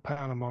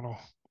 £12 a model.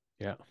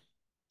 Yeah.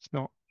 It's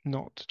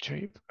not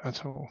cheap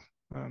at all.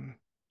 Um,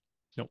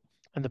 No.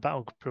 and the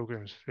Battle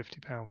Pilgrims,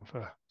 £50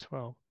 for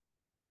 12.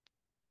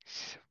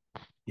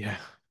 Yeah,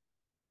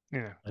 You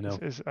know, I it's,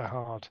 know. it's a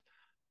hard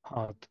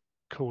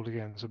call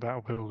against the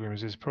Battle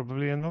Pilgrims is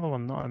probably another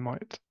one that I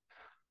might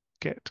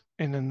get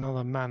in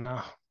another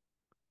manner.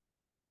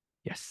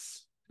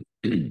 Yes.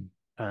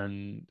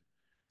 And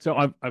so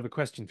I've a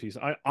question for you.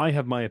 So I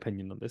have my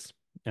opinion on this,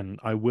 and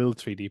I will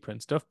 3D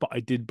print stuff, but I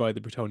did buy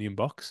the Bretonium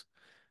box,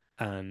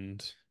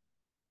 and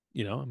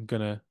I'm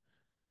gonna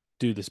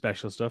do the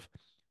special stuff.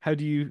 How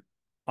do you?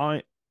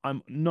 I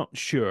I'm not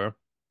sure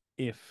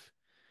if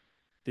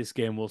this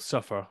game will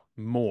suffer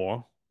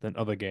more than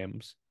other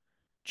games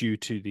due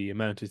to the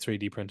amount of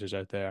 3D printers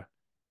out there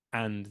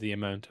and the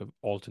amount of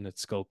alternate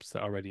sculpts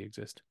that already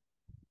exist.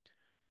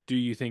 Do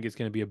you think it's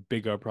going to be a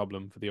bigger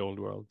problem for the old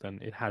world than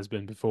it has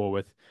been before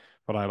with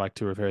what I like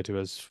to refer to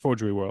as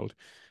Forgery World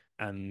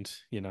and,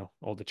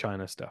 all the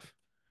China stuff?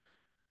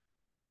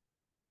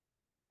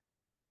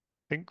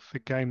 I think the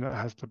game that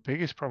has the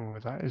biggest problem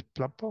with that is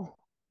Blood Bowl.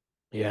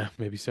 Yeah,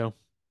 maybe so.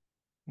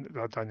 I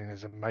don't think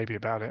there's a maybe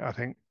about it. I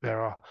think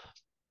there are,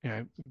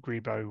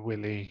 Grebo,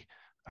 Willie,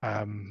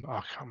 I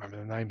can't remember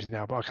the names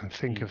now, but I can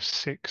think Mm. of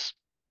six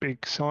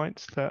big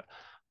sites that,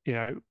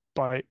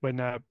 by when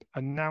an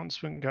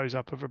announcement goes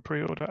up of a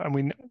pre-order,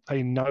 and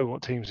they know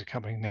what teams are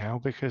coming now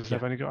because Yeah.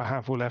 they've only got a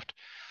handful left.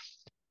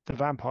 The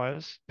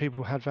vampires,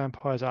 people had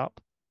vampires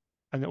up,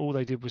 and all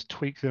they did was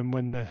tweak them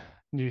when the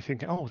new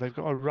thing, oh, they've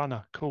got a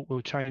runner, cool,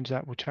 we'll change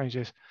that, we'll change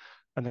this,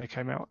 and they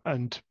came out,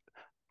 and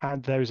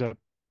there's a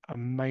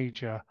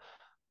major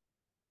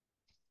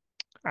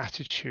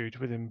attitude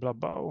within Blood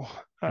Bowl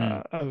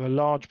Mm. of a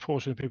large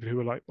portion of people who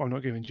were like, I'm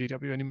not giving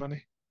GW any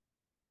money.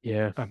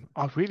 Yeah.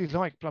 I really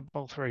like Blood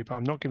Bowl 3, but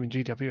I'm not giving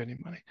GW any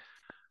money.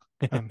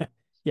 Um,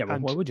 Yeah, well,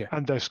 why and would you?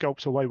 and their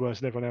sculpts are way worse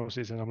than everyone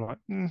else's, and I'm like,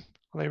 are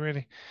they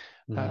really?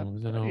 No, I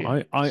don't know.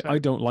 Yeah. I So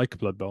don't like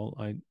Blood Bowl.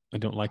 I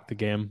don't like the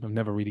game. I've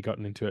never really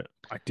gotten into it.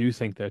 I do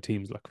think their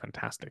teams look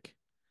fantastic.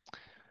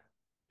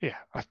 yeah,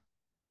 I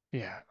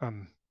It's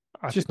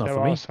think just not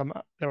for me.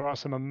 there are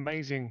some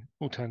amazing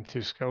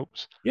alternative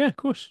sculpts. Yeah, of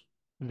course.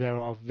 There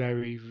are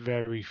very,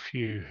 very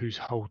few whose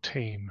whole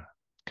team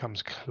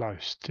comes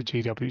close to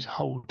GW's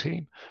whole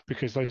team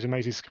because those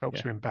amazing sculpts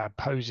Yeah. are in bad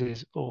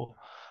poses or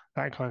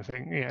that kind of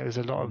thing. Yeah, there's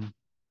a lot of Mhm.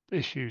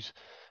 issues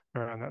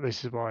around that.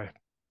 This is why,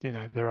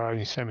 there are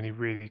only so many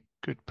really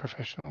good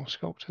professional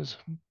sculptors.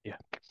 Yeah.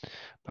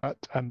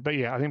 But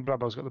yeah, I think Blood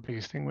Bowl's got the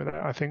biggest thing with it.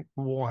 I think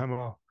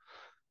Warhammer,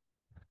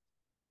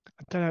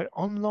 I don't know,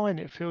 online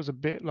it feels a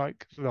bit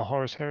like the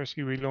Horus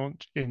Heresy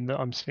relaunch in that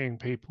I'm seeing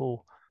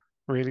people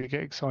really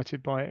get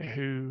excited by it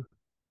who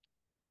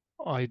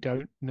I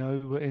don't know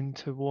were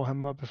into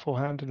Warhammer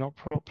beforehand and not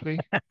properly.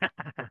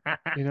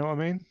 You know what I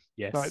mean?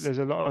 Like Yes, there's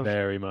a lot of,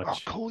 very oh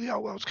much. cool, the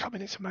art world's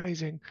coming, it's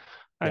amazing.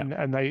 Yeah.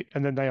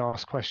 And then they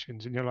ask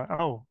questions and you're like,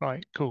 oh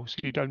right, cool. So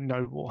you don't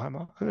know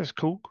Warhammer. That's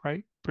cool,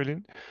 great,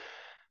 brilliant.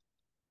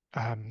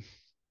 Um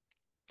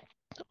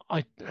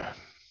I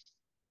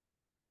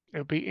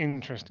It'll be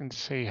interesting to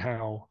see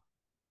how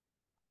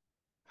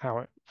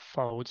it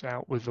folds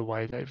out with the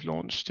way they've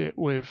launched it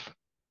with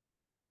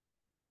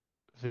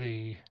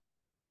the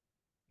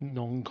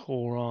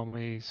non-core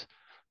armies,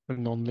 the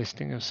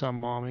non-listing of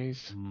some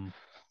armies,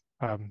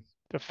 Mm,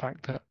 the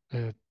fact that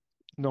the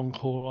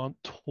non-core aren't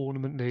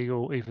tournament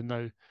legal, even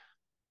though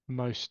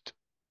most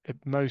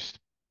most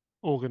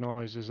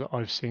organisers that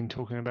I've seen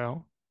talking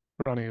about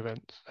running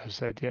events have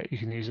said, yeah, you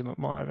can use them at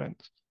my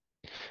events.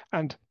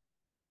 And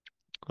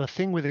the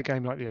thing with a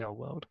game like the Old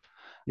World,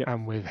 yep.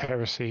 and with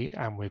Heresy,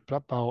 and with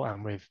Blood Bowl,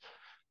 and with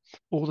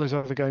all those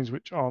other games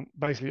which aren't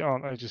Age of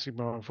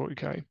Sigmar and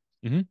 40k,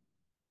 Hmm.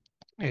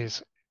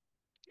 is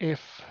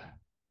if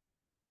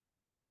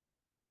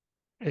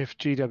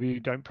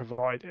GW don't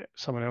provide it,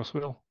 someone else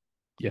will.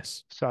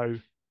 Yes. So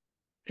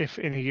if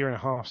in a year and a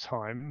half's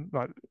time,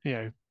 like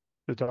the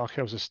Dark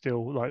Elves are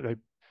still like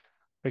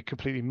they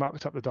completely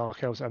mucked up the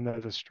Dark Elves and they're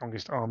the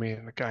strongest army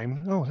in the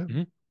game. Oh,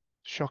 Hmm.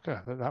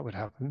 shocker that would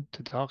happen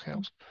to Dark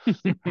Elves.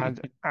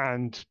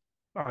 And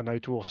I know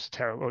dwarfs are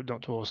terrible, or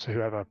not dwarfs,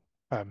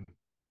 um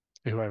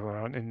whoever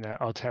aren't in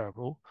there are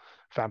terrible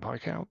vampire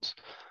counts.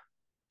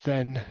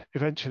 Then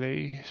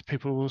eventually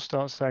people will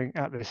start saying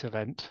at this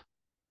event,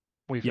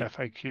 we've Yep.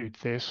 FAQ'd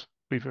this,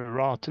 we've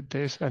errated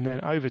this, and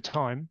then over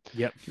time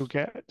Yep. you'll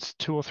get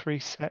two or three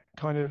set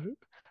kind of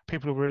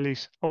people will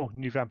release, oh,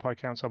 new vampire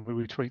counts on,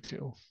 we tweaked it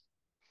all.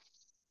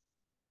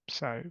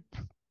 So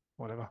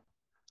whatever.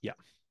 Yeah.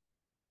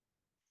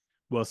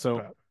 Well, so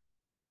But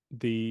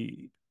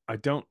the I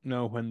don't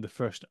know when the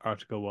first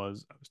article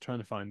was. I was trying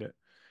to find it,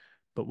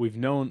 but we've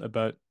known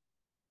about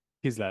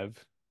Kislev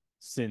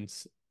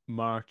since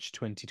March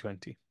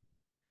 2020.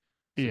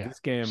 So Yeah, this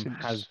game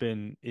has since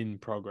been in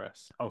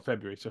progress. Oh,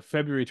 February. So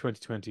February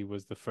 2020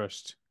 was the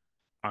first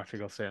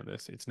article saying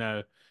this. It's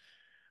now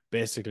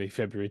basically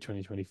February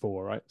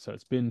 2024, right? So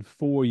it's been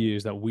 4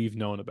 years that we've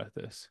known about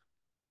this.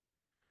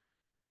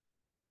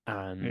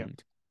 yeah,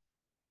 And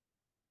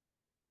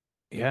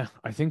yeah,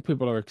 I think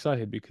people are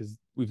excited because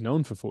we've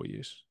known for 4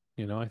 years.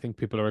 I think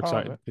people are part of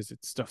excited it. because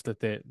it's stuff that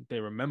they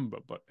remember,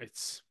 but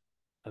it's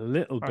a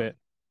little Right. bit.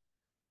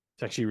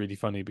 It's actually really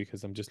funny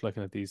because I'm just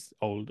looking at these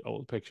old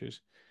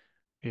pictures.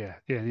 Yeah,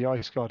 yeah. The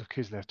Ice Guard of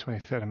Kislev,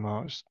 23rd of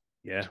March,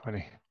 Yeah,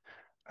 20.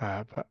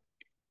 But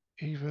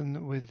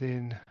even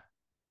within,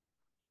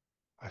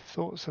 I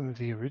thought some of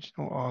the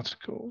original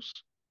articles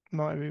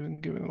might have even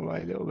given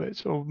away a little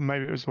bit, or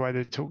maybe it was the way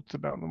they talked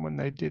about them when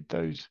they did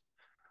those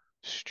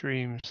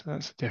streams.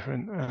 That's a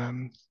different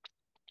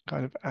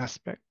kind of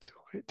aspect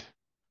of it.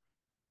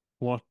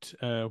 what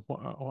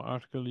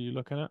article are you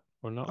looking at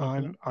or not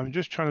looking at? I'm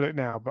just trying to look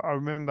now, but I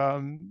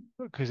remember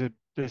because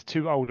there's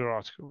two older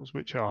articles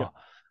which Yeah. are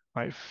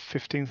like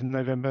 15th of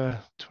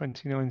November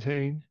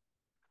 2019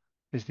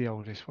 is the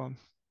oldest one.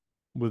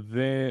 Were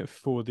they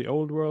for the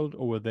old world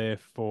or were they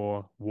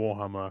for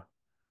Warhammer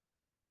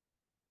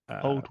uh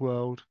Old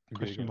World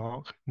computer question game?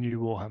 mark New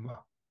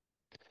Warhammer.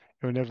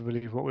 You'll never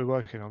believe what we're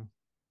working on.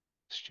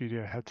 The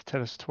studio had to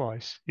tell us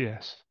twice.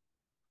 Yes.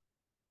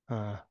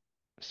 Uh,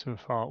 so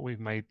far we've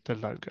made the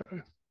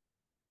logo.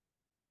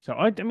 So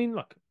I mean,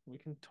 look, we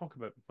can talk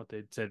about what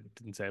they said,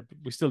 didn't say, but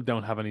we still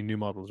don't have any new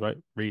models, right?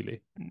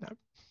 Really. No,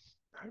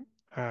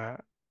 no.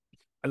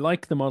 I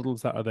like the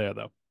models that are there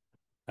though.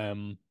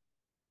 Um,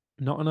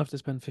 Not enough to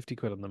spend 50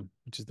 quid on them,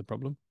 which is the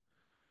problem.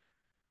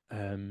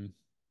 Um,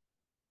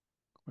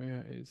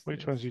 where is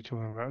Which ones are this? you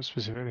talking about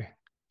specifically?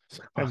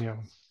 Oh, Any of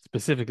them?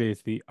 specifically,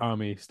 it's the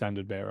Army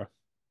Standard Bearer,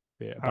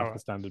 the All Battle right.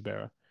 Standard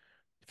Bearer.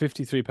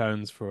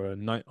 £53 for a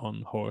knight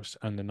on horse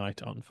and a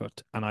knight on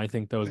foot. And I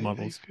think those Really?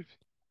 models,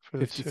 For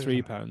the two of them?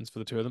 £53 for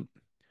the two of them.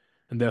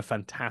 And they're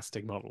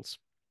fantastic models.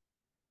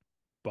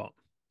 But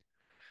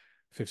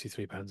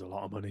 £53 a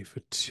lot of money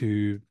for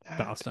two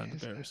Battle That Standard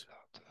is a Bearers.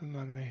 lot of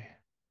money.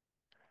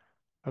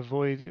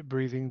 Avoid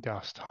breathing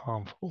dust.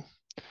 Harmful.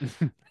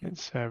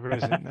 It's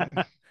resin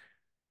then.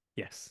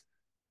 Yes.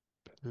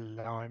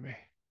 Blimey.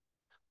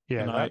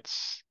 Yeah, And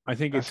I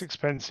think that's it's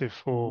expensive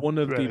for one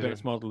of the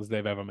best resin. models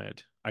they've ever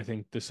made. I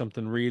think there's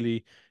something really,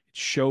 it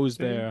shows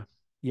Really? their,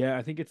 yeah,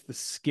 I think it's the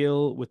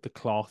skill with the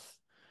cloth.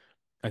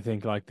 I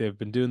think like they've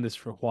been doing this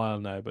for a while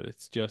now, but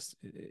it's just,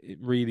 it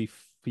really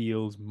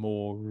feels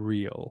more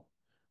real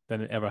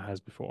than it ever has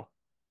before.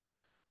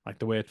 Like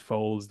the way it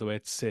folds, the way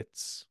it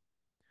sits,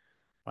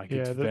 like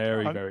it's Yeah,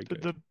 very, very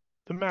good.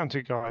 the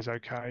mounted guy is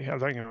okay. I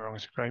don't get me wrong,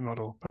 it's a great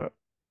model, but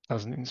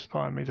doesn't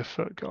inspire me. The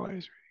foot guy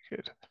is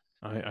really good.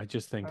 I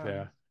just think Um,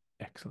 they're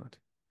excellent.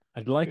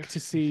 I'd like to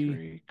see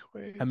 53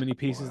 how quid. many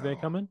pieces they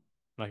Wow. come in.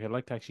 Like I'd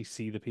like to actually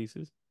see the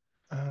pieces.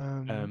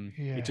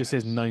 It just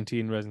says Yes,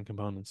 19 resin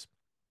components.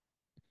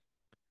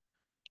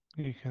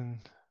 you can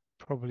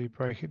probably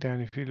break it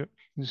down if you look.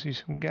 You can see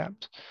some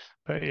gaps,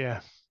 but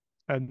yeah,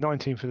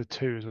 19 for the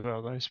two as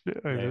well. Though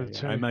split Yeah, over yeah, the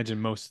yeah. I two. imagine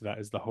most of that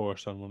is the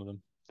horse on one of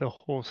them. The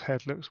horse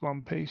head looks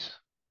one piece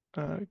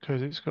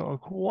because it's got a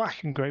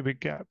whacking great big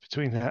gap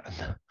between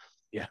that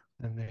Yeah,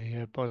 and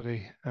the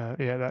body.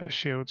 Yeah, that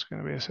shield's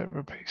going to be a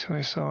separate piece on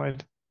his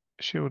side,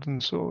 shield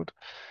and sword.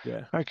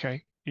 yeah.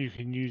 Okay, you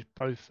can use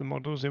both the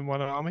models in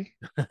one army.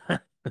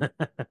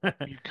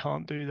 You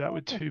can't do that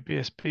with two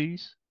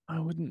BSPs. I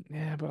wouldn't,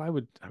 yeah, but I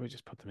would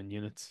just put them in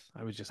units.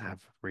 I would just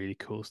have really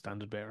cool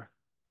standard bearer.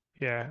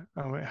 Yeah,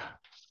 I mean,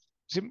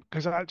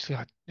 because actually,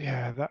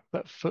 yeah,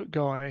 that foot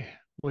guy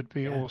would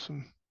be Yeah,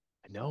 awesome.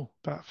 I know.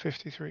 About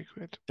 53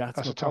 quid. That's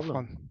That's my a tough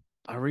problem. one.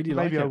 I really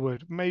like Maybe I it.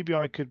 would. Maybe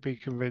I could be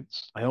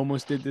convinced. I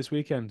almost did this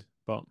weekend,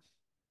 but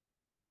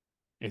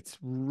it's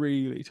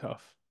really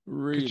tough.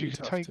 Because Really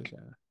tough to get.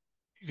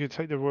 you could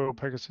take the Royal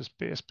Pegasus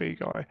BSB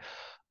guy,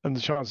 and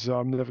the chances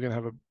are I'm never going to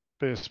have a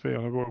BSB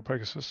on a Royal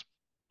Pegasus,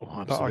 Oh,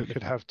 but I absolutely.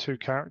 could have two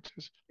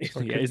characters,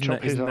 so I Yeah, could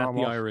chop his isn't that arm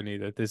the off. irony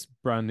that this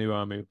brand new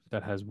army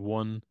that has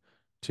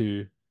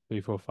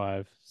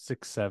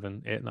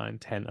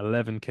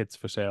 11 kits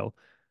for sale,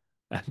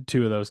 and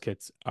two of those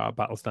kits are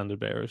battle standard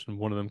bearers, and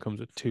one of them comes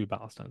with two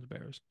battle standard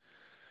bearers.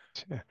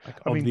 Yeah,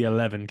 Like I of the mean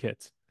 11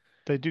 kits.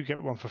 they do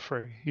get one for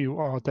free. You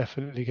are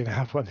definitely going to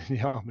have one in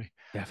the army,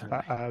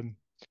 but Definitely.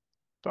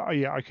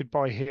 yeah, I could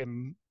buy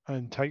him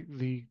and take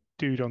the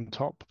dude on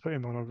top, put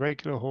him on a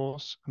regular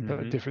horse, and put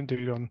a Hmm. different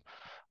dude on.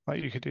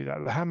 Like you could do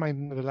that. The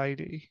handmaiden of the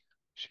lady,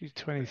 she's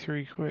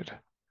 23 quid.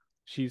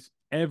 She's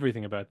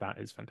everything about that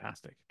is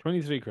fantastic.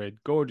 23 quid,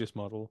 gorgeous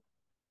model.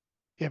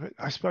 Yeah, but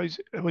I suppose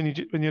when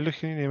you're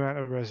looking at the amount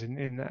of resin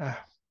in there,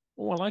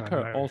 Oh, I like I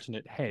her know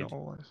alternate not head.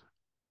 always.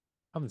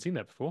 I haven't seen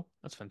that before.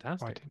 That's I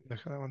fantastic. didn't look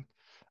at that one.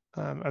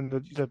 And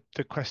She's,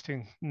 the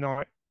questing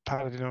knight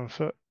paladin on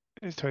foot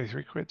is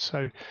 23 quid.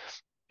 So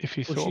if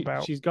you well, thought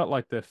about she's got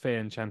like the Fey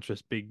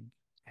Enchantress big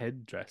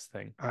headdress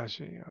thing.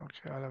 Actually,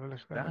 okay, I'll have a look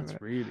at that in a That's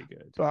minute. really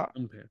good. But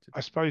Unpainted. I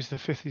suppose the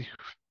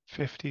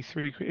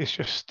 53 quid, it's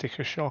just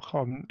sticker shock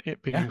on it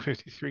Yeah, being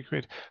 53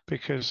 quid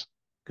because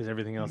because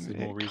everything else is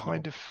more it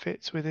kind reasonable. of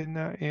fits within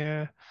that,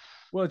 yeah.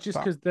 Well, just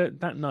But because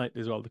that night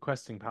as well, the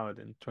questing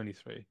paladin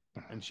 23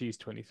 and she's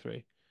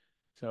 23.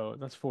 So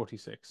that's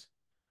 46.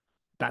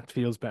 That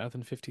feels better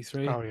than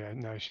 53. oh yeah,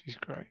 no, she's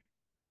great.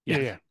 Yeah,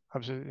 Yeah, yeah,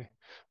 absolutely.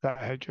 That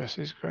headdress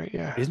is great,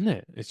 yeah. isn't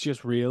it? It's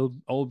just real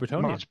old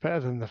Bretonian. Much better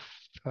than the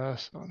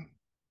first one.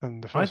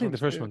 And the I first think the one's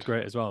first one's good.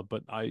 great as well,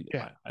 but I,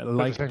 Yeah. I, I But the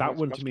like second that one's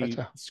one to much me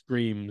better.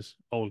 screams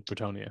old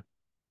Bretonia.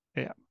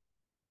 Yeah.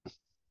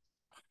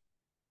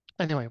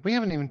 Anyway, we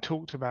haven't even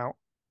talked about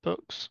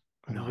books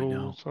No, and I know.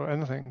 rules or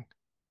anything.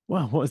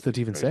 Well, what does that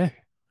even say? Crazy.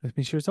 I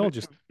mean, sure, it's all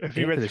just Have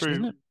you 8th read edition,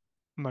 isn't through it?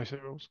 most of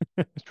the rules?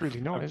 It's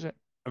really not, I've, is it?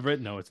 I've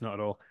read, no, it's not at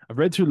all. I've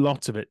read through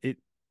lots of it.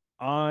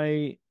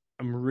 I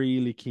am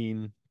really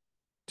keen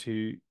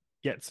to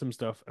get some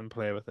stuff and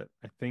play with it.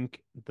 I think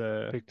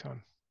Big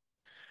time.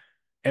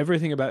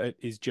 everything about it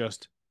is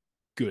just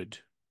good.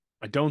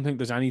 I don't think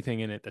there's anything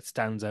in it that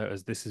stands out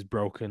as this is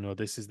broken or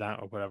this is that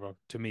or whatever.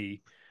 To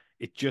me,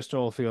 it just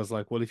all feels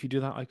like, well, if you do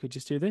that, I could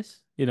just do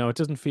this. It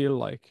doesn't feel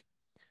like,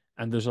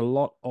 and there's a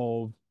lot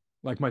of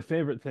like my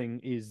favorite thing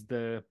is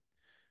the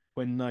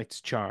when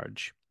knights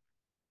charge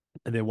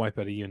and they wipe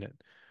out a unit,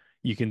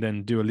 you can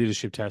then do a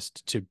leadership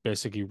test to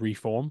basically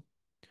reform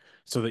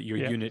so that your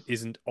Yeah. unit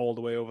isn't all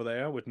the way over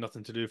there with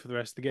nothing to do for the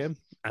rest of the game.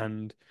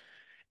 And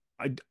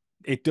I,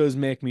 it does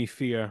make me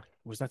fear.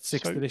 Was that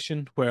sixth So,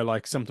 edition where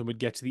like something would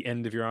get to the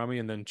end of your army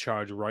and then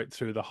charge right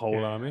through the whole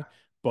yeah. army?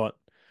 But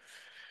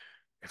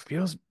it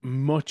feels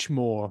much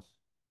more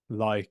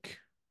like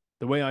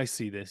the way I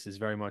see this is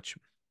very much.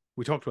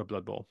 We talked about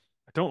Blood Bowl.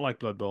 I don't like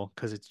Blood Bowl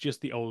because it's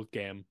just the old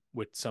game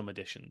with some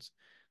additions.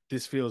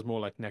 This feels more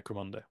like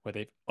Necromunda, where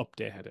they've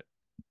updated it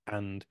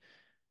and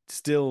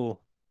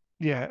still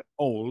Yeah.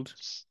 old,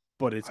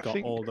 but it's I got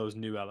think all those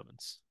new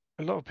elements.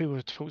 a lot of people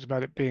have talked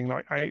about it being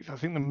like eighth. I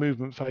think the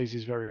movement phase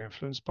is very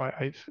influenced by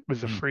eighth with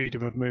the Mm.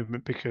 freedom of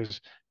movement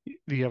because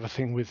the other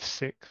thing with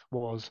sixth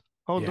was,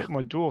 oh, Yeah, look,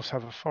 my dwarfs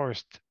have a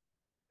forest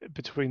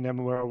between them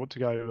and where I want to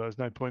go. There's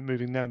no point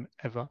moving them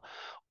ever. I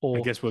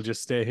Or guess we'll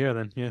just stay here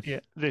then. Yeah. yeah,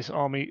 this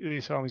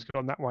army's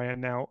gone that way,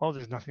 and now oh,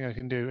 there's nothing I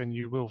can do, and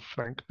you will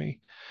flank me.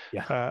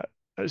 Yeah.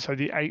 Uh, so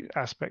the eight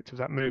aspect of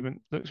that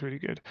movement looks really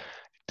good.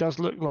 It does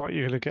look like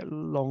you're going to get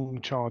long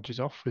charges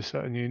off with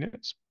certain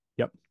units,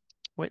 Yep.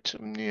 which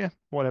yeah,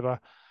 whatever.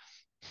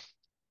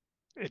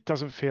 It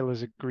doesn't feel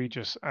as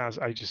egregious as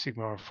Age of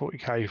Sigmar or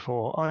 40k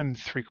for I'm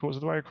three-quarters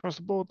of the way across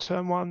the board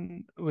turn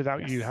one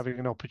without you Yes. having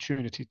an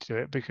opportunity to do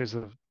it because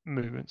of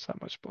movements that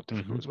much more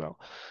difficult Hmm. as well.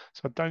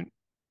 So I don't,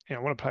 I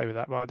want to play with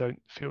that, but I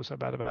don't feel so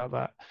bad about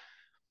that.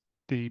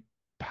 The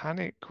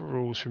panic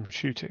rules from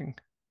shooting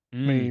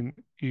Mm. mean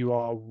you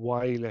are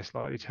way less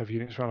likely to have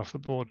units run off the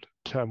board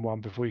turn one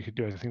before you could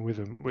do anything with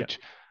them, Yep. which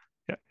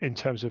in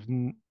terms of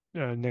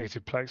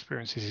negative play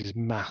experiences is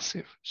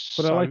massive.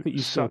 But I like So that you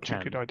still such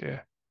a good can.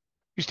 idea.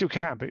 You still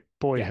can, but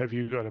boy, Yeah. have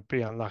you got to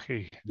be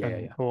unlucky Yeah. Yeah.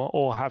 and Yeah.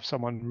 or have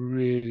someone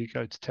really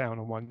go to town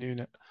on one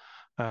unit,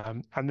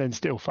 and then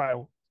still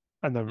fail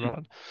and then Mm.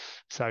 run.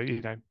 So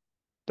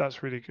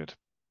that's really good.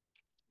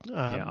 Yeah.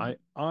 Um,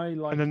 I and then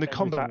like the everything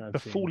combat, I've the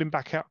seen. falling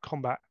back out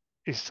combat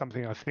is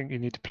something I think you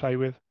need to play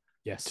with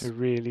Yes. to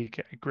really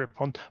get a grip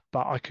on.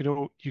 But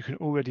you can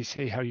already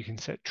see how you can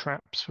set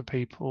traps for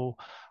people,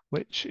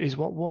 which is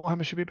what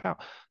Warhammer should be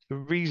about. The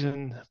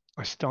reason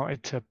I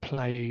started to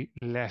play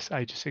less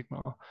Age of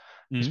Sigmar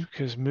is Mm.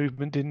 because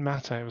movement didn't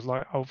matter. It was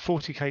like, oh,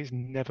 40k's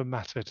never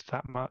mattered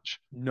that much.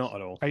 Not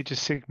at all. Age of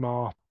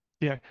Sigmar,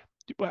 you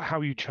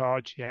how you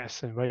charge,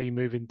 yes, and where you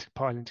move into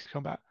pile into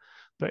combat.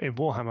 But in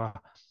Warhammer,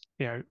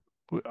 you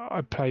know,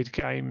 I played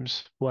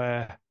games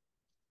where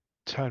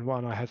turn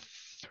one I had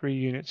three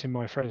units in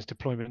my friend's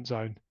deployment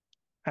zone,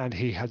 and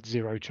he had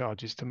zero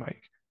charges to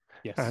make,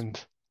 Yes.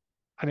 and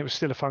it was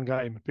still a fun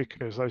game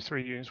because those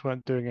three units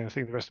weren't doing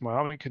anything. The rest of my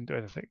army couldn't do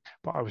anything,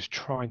 but I was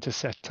trying to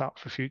set up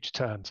for future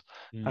turns,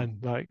 Mm.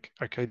 and like,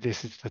 okay,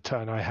 this is the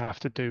turn I have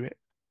to do it,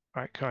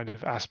 right? Kind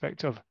of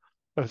aspect of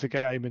the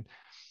game,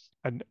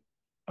 and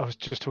I was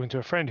just talking to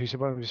a friend who said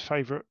one of his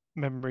favourite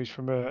memories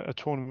from a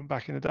tournament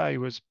back in the day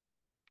was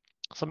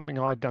something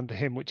I'd done to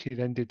him, which he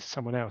then did to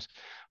someone else,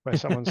 where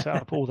someone set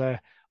up all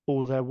their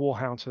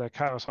warhounds or their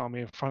chaos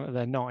army in front of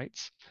their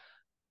knights,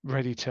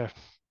 ready to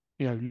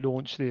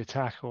launch the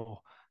attack, or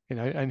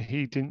and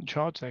he didn't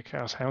charge their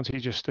chaos hounds. He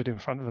just stood in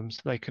front of them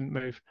so they couldn't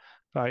move,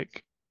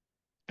 like,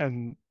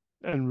 and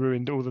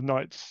ruined all the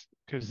knights Hmm.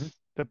 because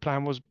the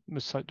plan was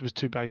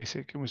too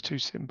basic and was too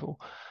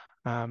simple.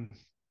 Um,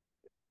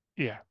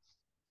 yeah,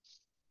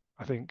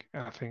 I think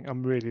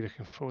I'm really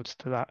looking forward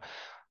to that.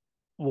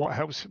 What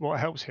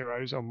helps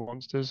heroes on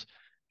monsters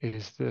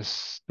is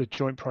the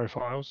joint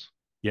profiles,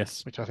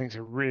 Yes. which I think is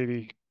a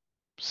really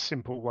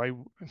simple way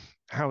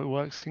how it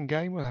works in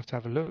game. We'll have to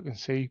have a look and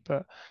see,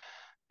 but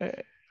uh,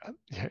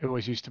 yeah, it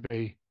always used to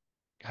be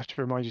have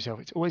to remind yourself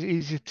it's always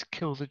easier to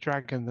kill the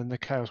dragon than the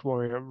Chaos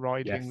Warrior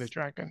riding the Yes.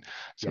 dragon.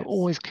 So Yes.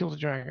 always kill the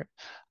dragon.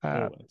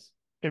 Uh, Always.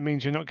 it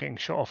means you're not getting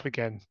shot off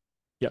again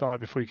Yep. like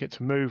before you get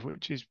to move,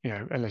 which is,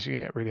 unless you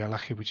get really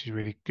unlucky, which is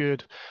really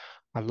good.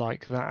 I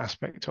like that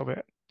aspect of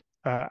it.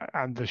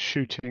 And the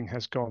shooting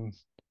has gone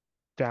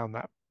down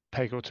that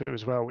peg or two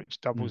as well, which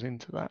Mm. doubles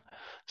into that.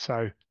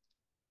 So,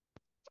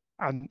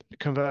 and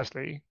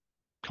conversely,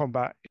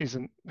 combat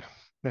isn't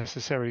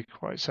necessarily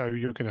quite so.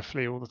 You're going to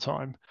flee all the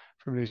time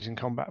from losing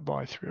combat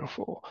by 3 or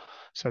 4.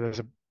 So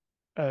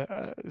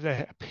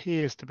there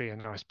appears to be a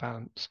nice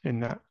balance in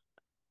that.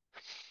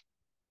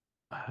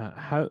 Uh,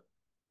 how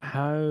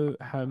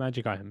how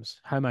magic items?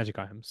 How magic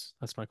items?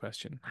 That's my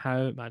question.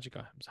 How magic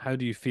items? How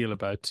do you feel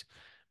about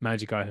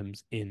magic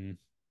items in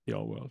the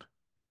old world?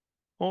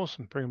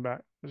 Awesome, bring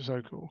back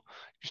so cool.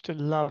 Used to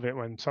love it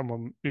when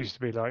someone used to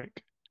be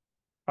like,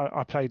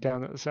 I played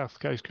down at the South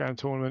Coast Grand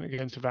Tournament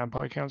against a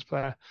Vampire Counts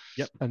player,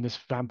 Yep. and this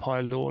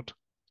Vampire Lord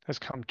has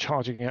come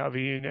charging out of a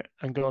unit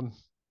and gone,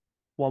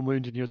 1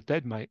 wound and you're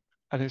dead, mate.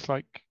 And it's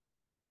like,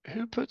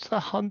 who puts a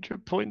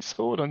 100-point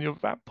sword on your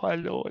Vampire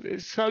Lord?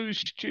 It's so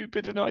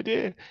stupid an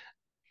idea.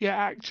 Yeah,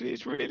 actually,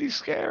 it's really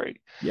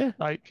scary. Yeah.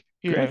 Like,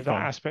 Great that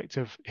fun. aspect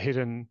of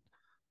hidden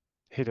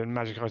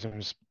magic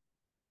items.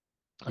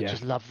 I Yeah.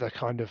 just love the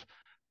kind of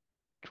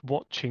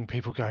watching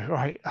people go,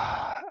 right,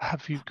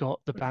 have you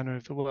got the banner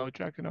of the world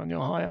dragon on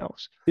your high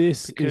elves?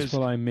 This is Because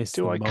what I miss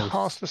do the I cast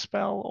most. the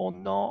spell or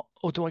not?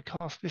 Or do I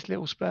cast this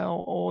little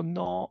spell or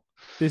not?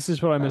 This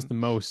is what I miss Um, the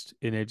most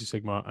in Age of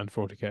Sigmar and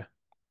 40k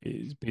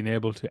is being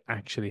able to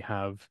actually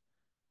have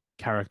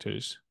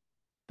characters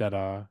that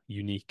are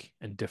unique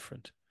and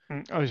different.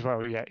 as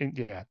well, yeah,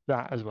 yeah,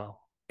 that as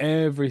well.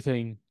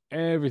 Everything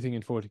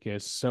in 40k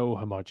is so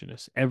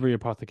homogenous. Every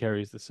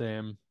apothecary is the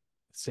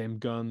same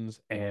guns,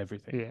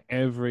 everything. Yeah,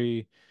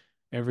 Every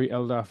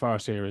Eldar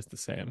Farseer is the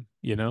same,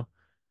 you know?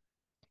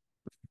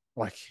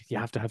 Like you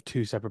have to have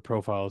two separate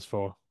profiles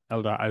for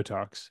Eldar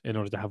Autarchs in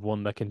order to have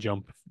one that can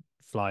jump,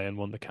 fly, and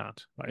one that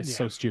can't. Like, it's yeah.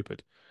 so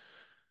stupid.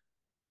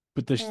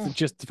 But there's Mm,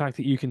 just the fact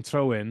that you can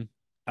throw in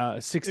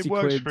it 60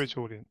 works for quid. its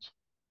audience.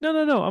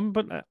 No.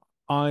 But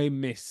I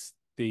miss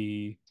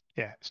the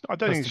Yeah, I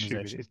don't think it's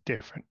stupid. customization. It's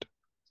different.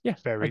 Yeah, I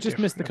Very just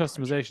miss the different approach.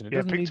 customization. It Yeah,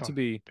 doesn't big need to time.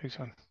 be. Big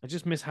time. I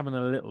just miss having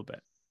a little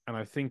bit. And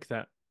I think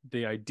that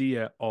the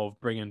idea of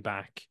bringing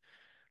back,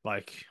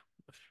 like,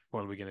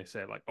 what are we going to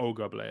say? Like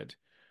Ogre Blade.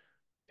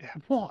 Yeah.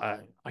 What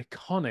an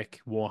iconic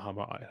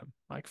Warhammer item.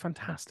 Like,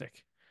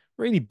 fantastic.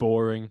 Really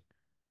boring,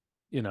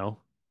 you know,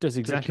 does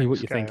exactly Glittering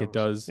what you think it scales.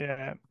 does.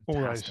 Yeah, all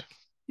those. Fantastic.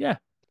 Yeah.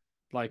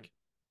 Like,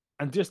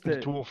 and just And the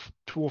the,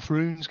 dwarf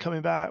runes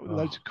coming back with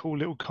loads oh, of cool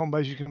little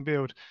combos you can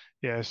build.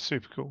 Yeah, it's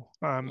super cool.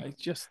 like,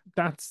 just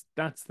that's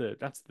the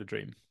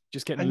dream.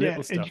 Just getting And yeah,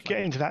 little and you stuff get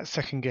like, into that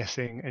second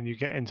guessing, and you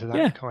get into that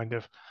yeah, kind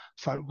of.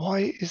 It's like,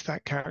 why is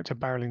that character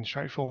barreling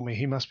straight for me?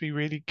 He must be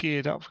really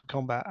geared up for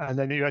combat. And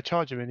then you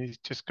charge him, and he's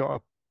just got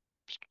a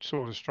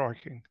sword of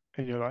striking,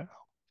 and you're like,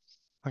 oh, just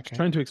okay,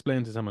 trying to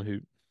explain to someone who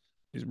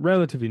is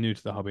relatively new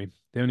to the hobby,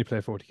 they only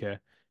play 40k,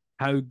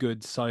 how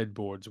good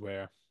sideboards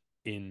were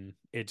in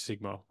Age of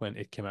Sigmar when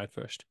it came out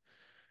first.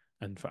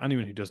 And for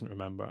anyone who doesn't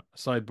remember, a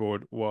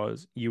sideboard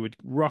was you would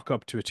rock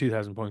up to a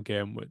 2,000 point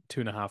game with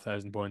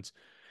 2,500 points,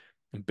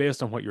 and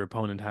based on what your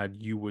opponent had,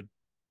 you would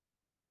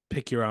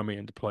pick your army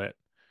and deploy it.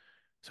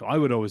 So I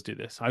would always do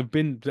this. I've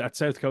been at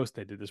South Coast,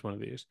 they did this one of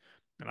these.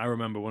 And I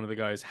remember one of the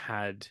guys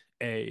had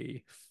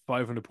a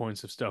 500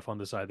 points of stuff on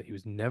the side that he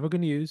was never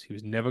going to use. He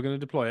was never going to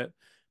deploy it,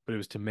 but it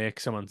was to make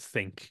someone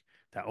think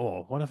that,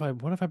 oh, what if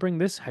I bring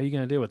this? How are you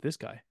going to deal with this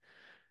guy?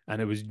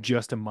 And it was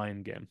just a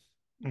mind game,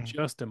 mm,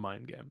 just a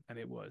mind game. And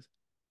it was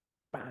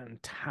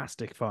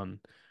fantastic fun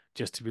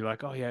just to be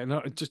like, oh yeah,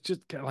 no,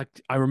 just like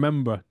I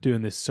remember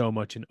doing this so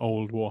much in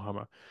old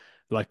Warhammer,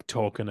 like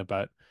talking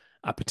about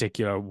a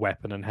particular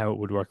weapon and how it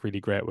would work really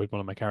great with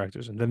one of my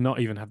characters, and then not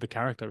even have the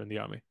character in the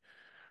army,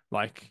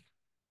 like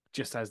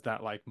just as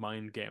that like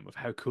mind game of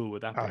how cool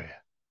would that oh be?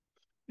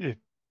 yeah, it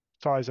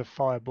fires a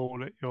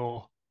fireball at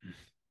your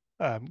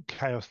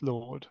Chaos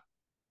Lord,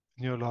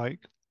 and you're like,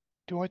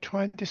 do I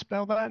try and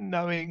dispel that,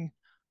 knowing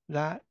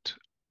that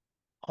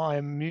I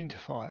am immune to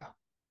fire?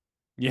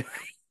 Yeah,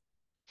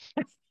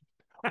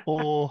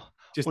 or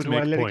just or to do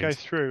I make a let it go point.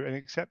 through and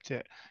accept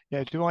it?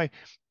 Yeah, do I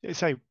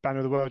say Banner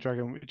of the World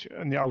Dragon, which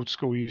in the old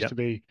school used Yep. to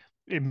be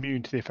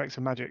immune to the effects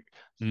of magic.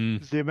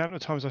 Mm, The amount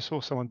of times I saw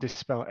someone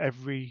dispel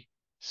every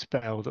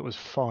spell that was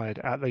fired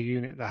at the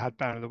unit that had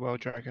Banner of the World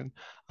Dragon,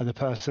 and the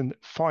person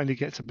finally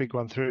gets a big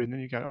one through, and then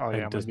you go, oh yeah,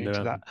 and I'm doesn't immune do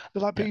to that. anything.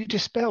 They're like, but Yeah, you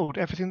dispelled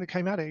everything that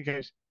came at it. He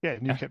goes, yeah,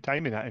 and you yeah. kept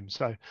aiming at him,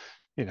 so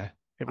you know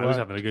it I was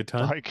having a worked. good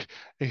time. Like,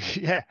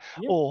 yeah,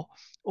 Yeah,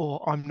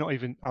 or I'm not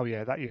even. Oh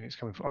yeah, that unit's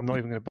coming. I'm not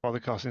even going to bother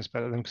casting a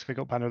spell at them because they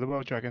got Banner of the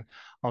World Dragon.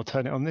 I'll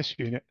turn it on this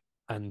unit.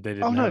 and they Oh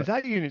didn't have no, it.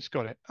 that unit's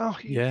got it. Oh,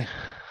 Yeah,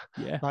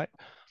 yeah. like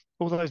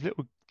all those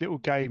little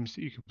games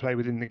that you could play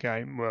within the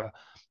game were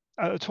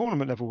at a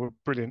tournament level were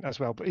brilliant as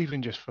well. But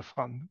even just for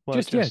fun, were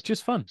Just yeah, just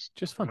just fun, so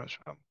just fun. much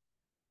fun.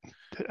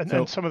 And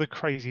So, some of the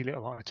crazy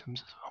little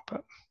items as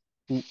well.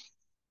 But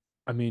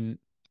I mean,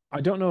 I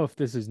don't know if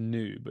this is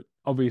new, but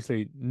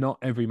obviously not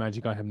every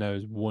magic item now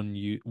is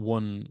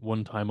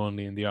one time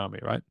only in the army,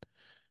 right?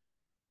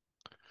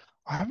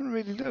 I haven't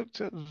really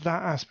looked at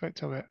that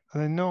aspect of it.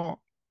 Are they not?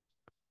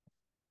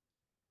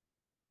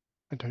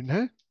 I don't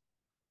know.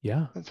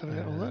 Yeah. Let's have a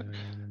little look.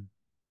 I'm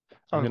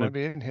Oh, it gonna might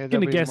be in here.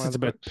 There'll gonna be in guess one of it's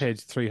the about books.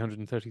 page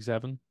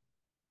 337.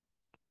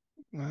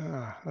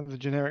 The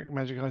generic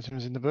magic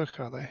items in the book,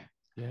 are they?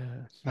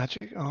 Yes.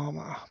 Magic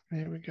armor.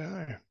 Here we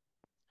go.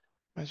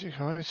 Magic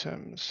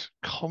items.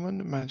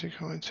 Common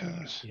magic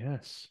items.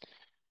 Yes.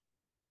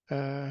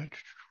 Uh,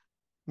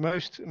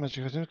 most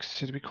magic items are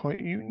considered to be quite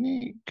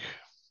unique.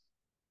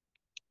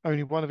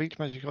 Only one of each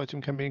magic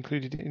item can be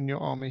included in your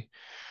army.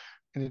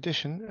 In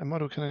addition, a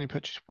model can only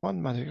purchase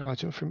one magic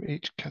item from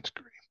each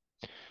category.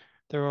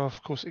 There are,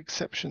 of course,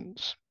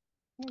 exceptions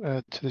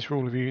to this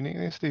rule of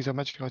uniqueness. These are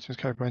magic items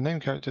carried by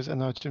named characters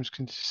and items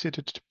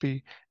considered to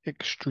be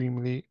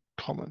extremely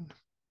common.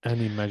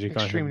 Any magic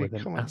item Extremely with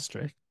an common.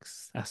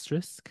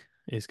 asterisk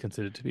is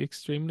considered to be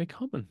extremely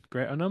common,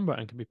 greater number,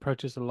 and can be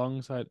purchased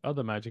alongside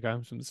other magic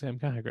items from the same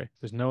category.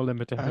 There's no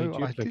limit to how many Oh,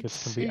 I did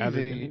duplicates can be see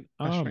added in the an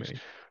asterisks.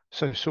 army.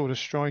 So, Sword of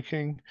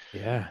Striking,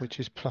 Yeah. which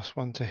is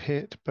 +1 to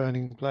hit,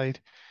 Burning Blade,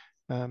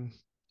 um,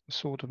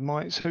 Sword of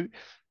Might. So,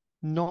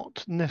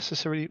 not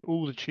necessarily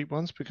all the cheap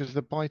ones because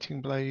the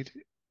Biting Blade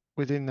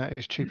within that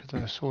is cheaper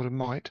than a Sword of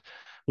Might,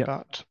 Yep.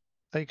 but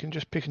they can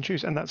just pick and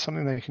choose, and that's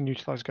something they can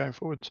utilize going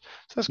forwards.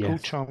 So that's cool.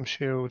 Yes. Charm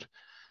Shield,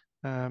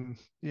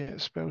 yeah,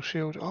 Spell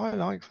Shield. I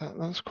like that.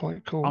 That's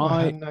quite cool. I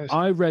I hadn't noticed.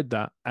 I read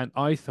that and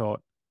I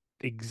thought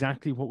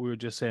exactly what we were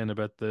just saying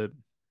about the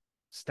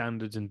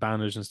standards and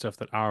banners and stuff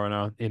that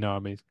are in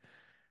armies.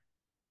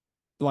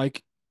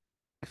 Like,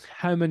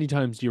 how many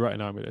times do you write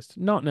an army list?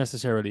 Not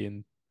necessarily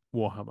in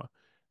Warhammer,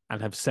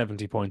 and have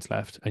 70 points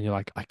left, and you're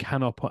like, I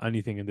cannot put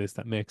anything in this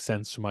that makes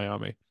sense to my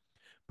army,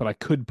 but I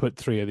could put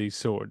three of these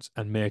swords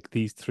and make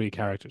these three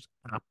characters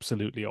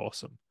absolutely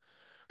awesome.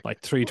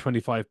 Like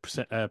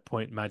 325%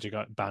 point magic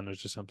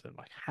banners or something.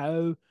 Like,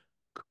 how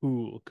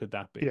cool could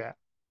that be? Yeah.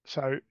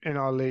 So in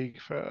our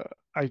league for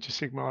Age of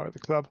Sigmar at the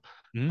club,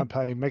 Hmm. I'm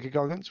playing Mega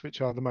Gargants,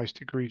 which are the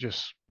most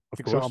egregious Of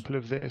course, example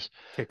of this.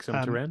 kick some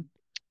Um, terrain.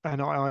 and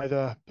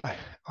I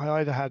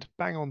either had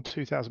bang on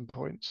 2,000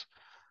 points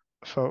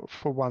for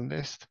one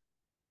list,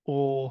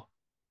 or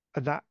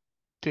that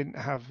didn't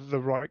have the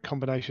right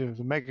combination of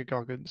the Mega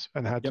Gargants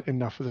and had Yep.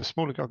 enough of the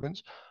smaller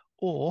Gargants,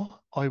 or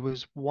I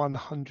was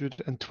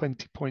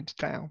 120 points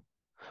down,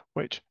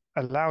 which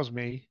allows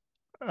me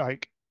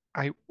like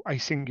a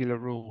singular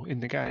rule in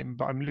the game,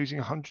 but I'm losing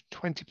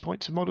 120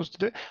 points of models to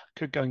do it.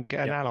 Could go and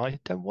get an Yep. ally.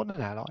 Don't want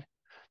an ally.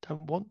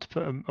 Don't want to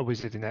put a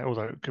wizard in there,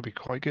 although it could be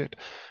quite good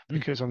Mm.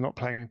 because I'm not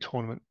playing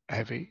tournament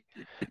heavy.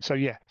 So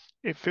yeah,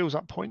 it fills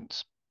up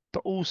points,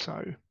 but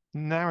also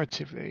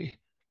narratively,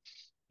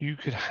 you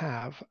could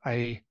have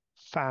a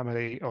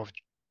family of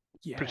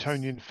Yes.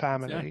 Bretonian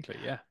family,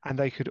 Exactly. Yeah. and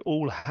they could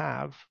all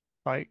have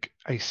like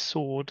a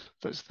sword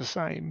that's the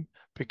same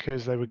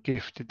because they were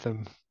gifted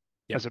them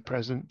Yep. as a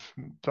present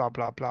from blah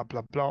blah blah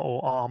blah blah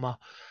or armor,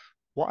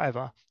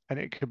 whatever. And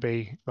it could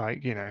be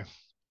like,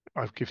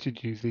 I've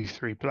gifted you these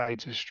three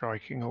blades of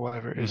striking or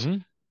whatever it is. Hmm.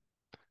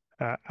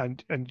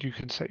 And you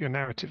can set your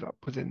narrative up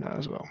within that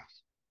as well.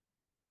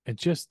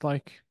 It's just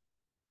like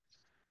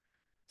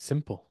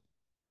simple.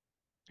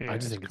 I Yeah,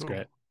 just it's think it's cool.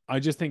 great. I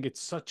just think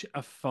it's such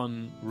a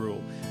fun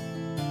rule.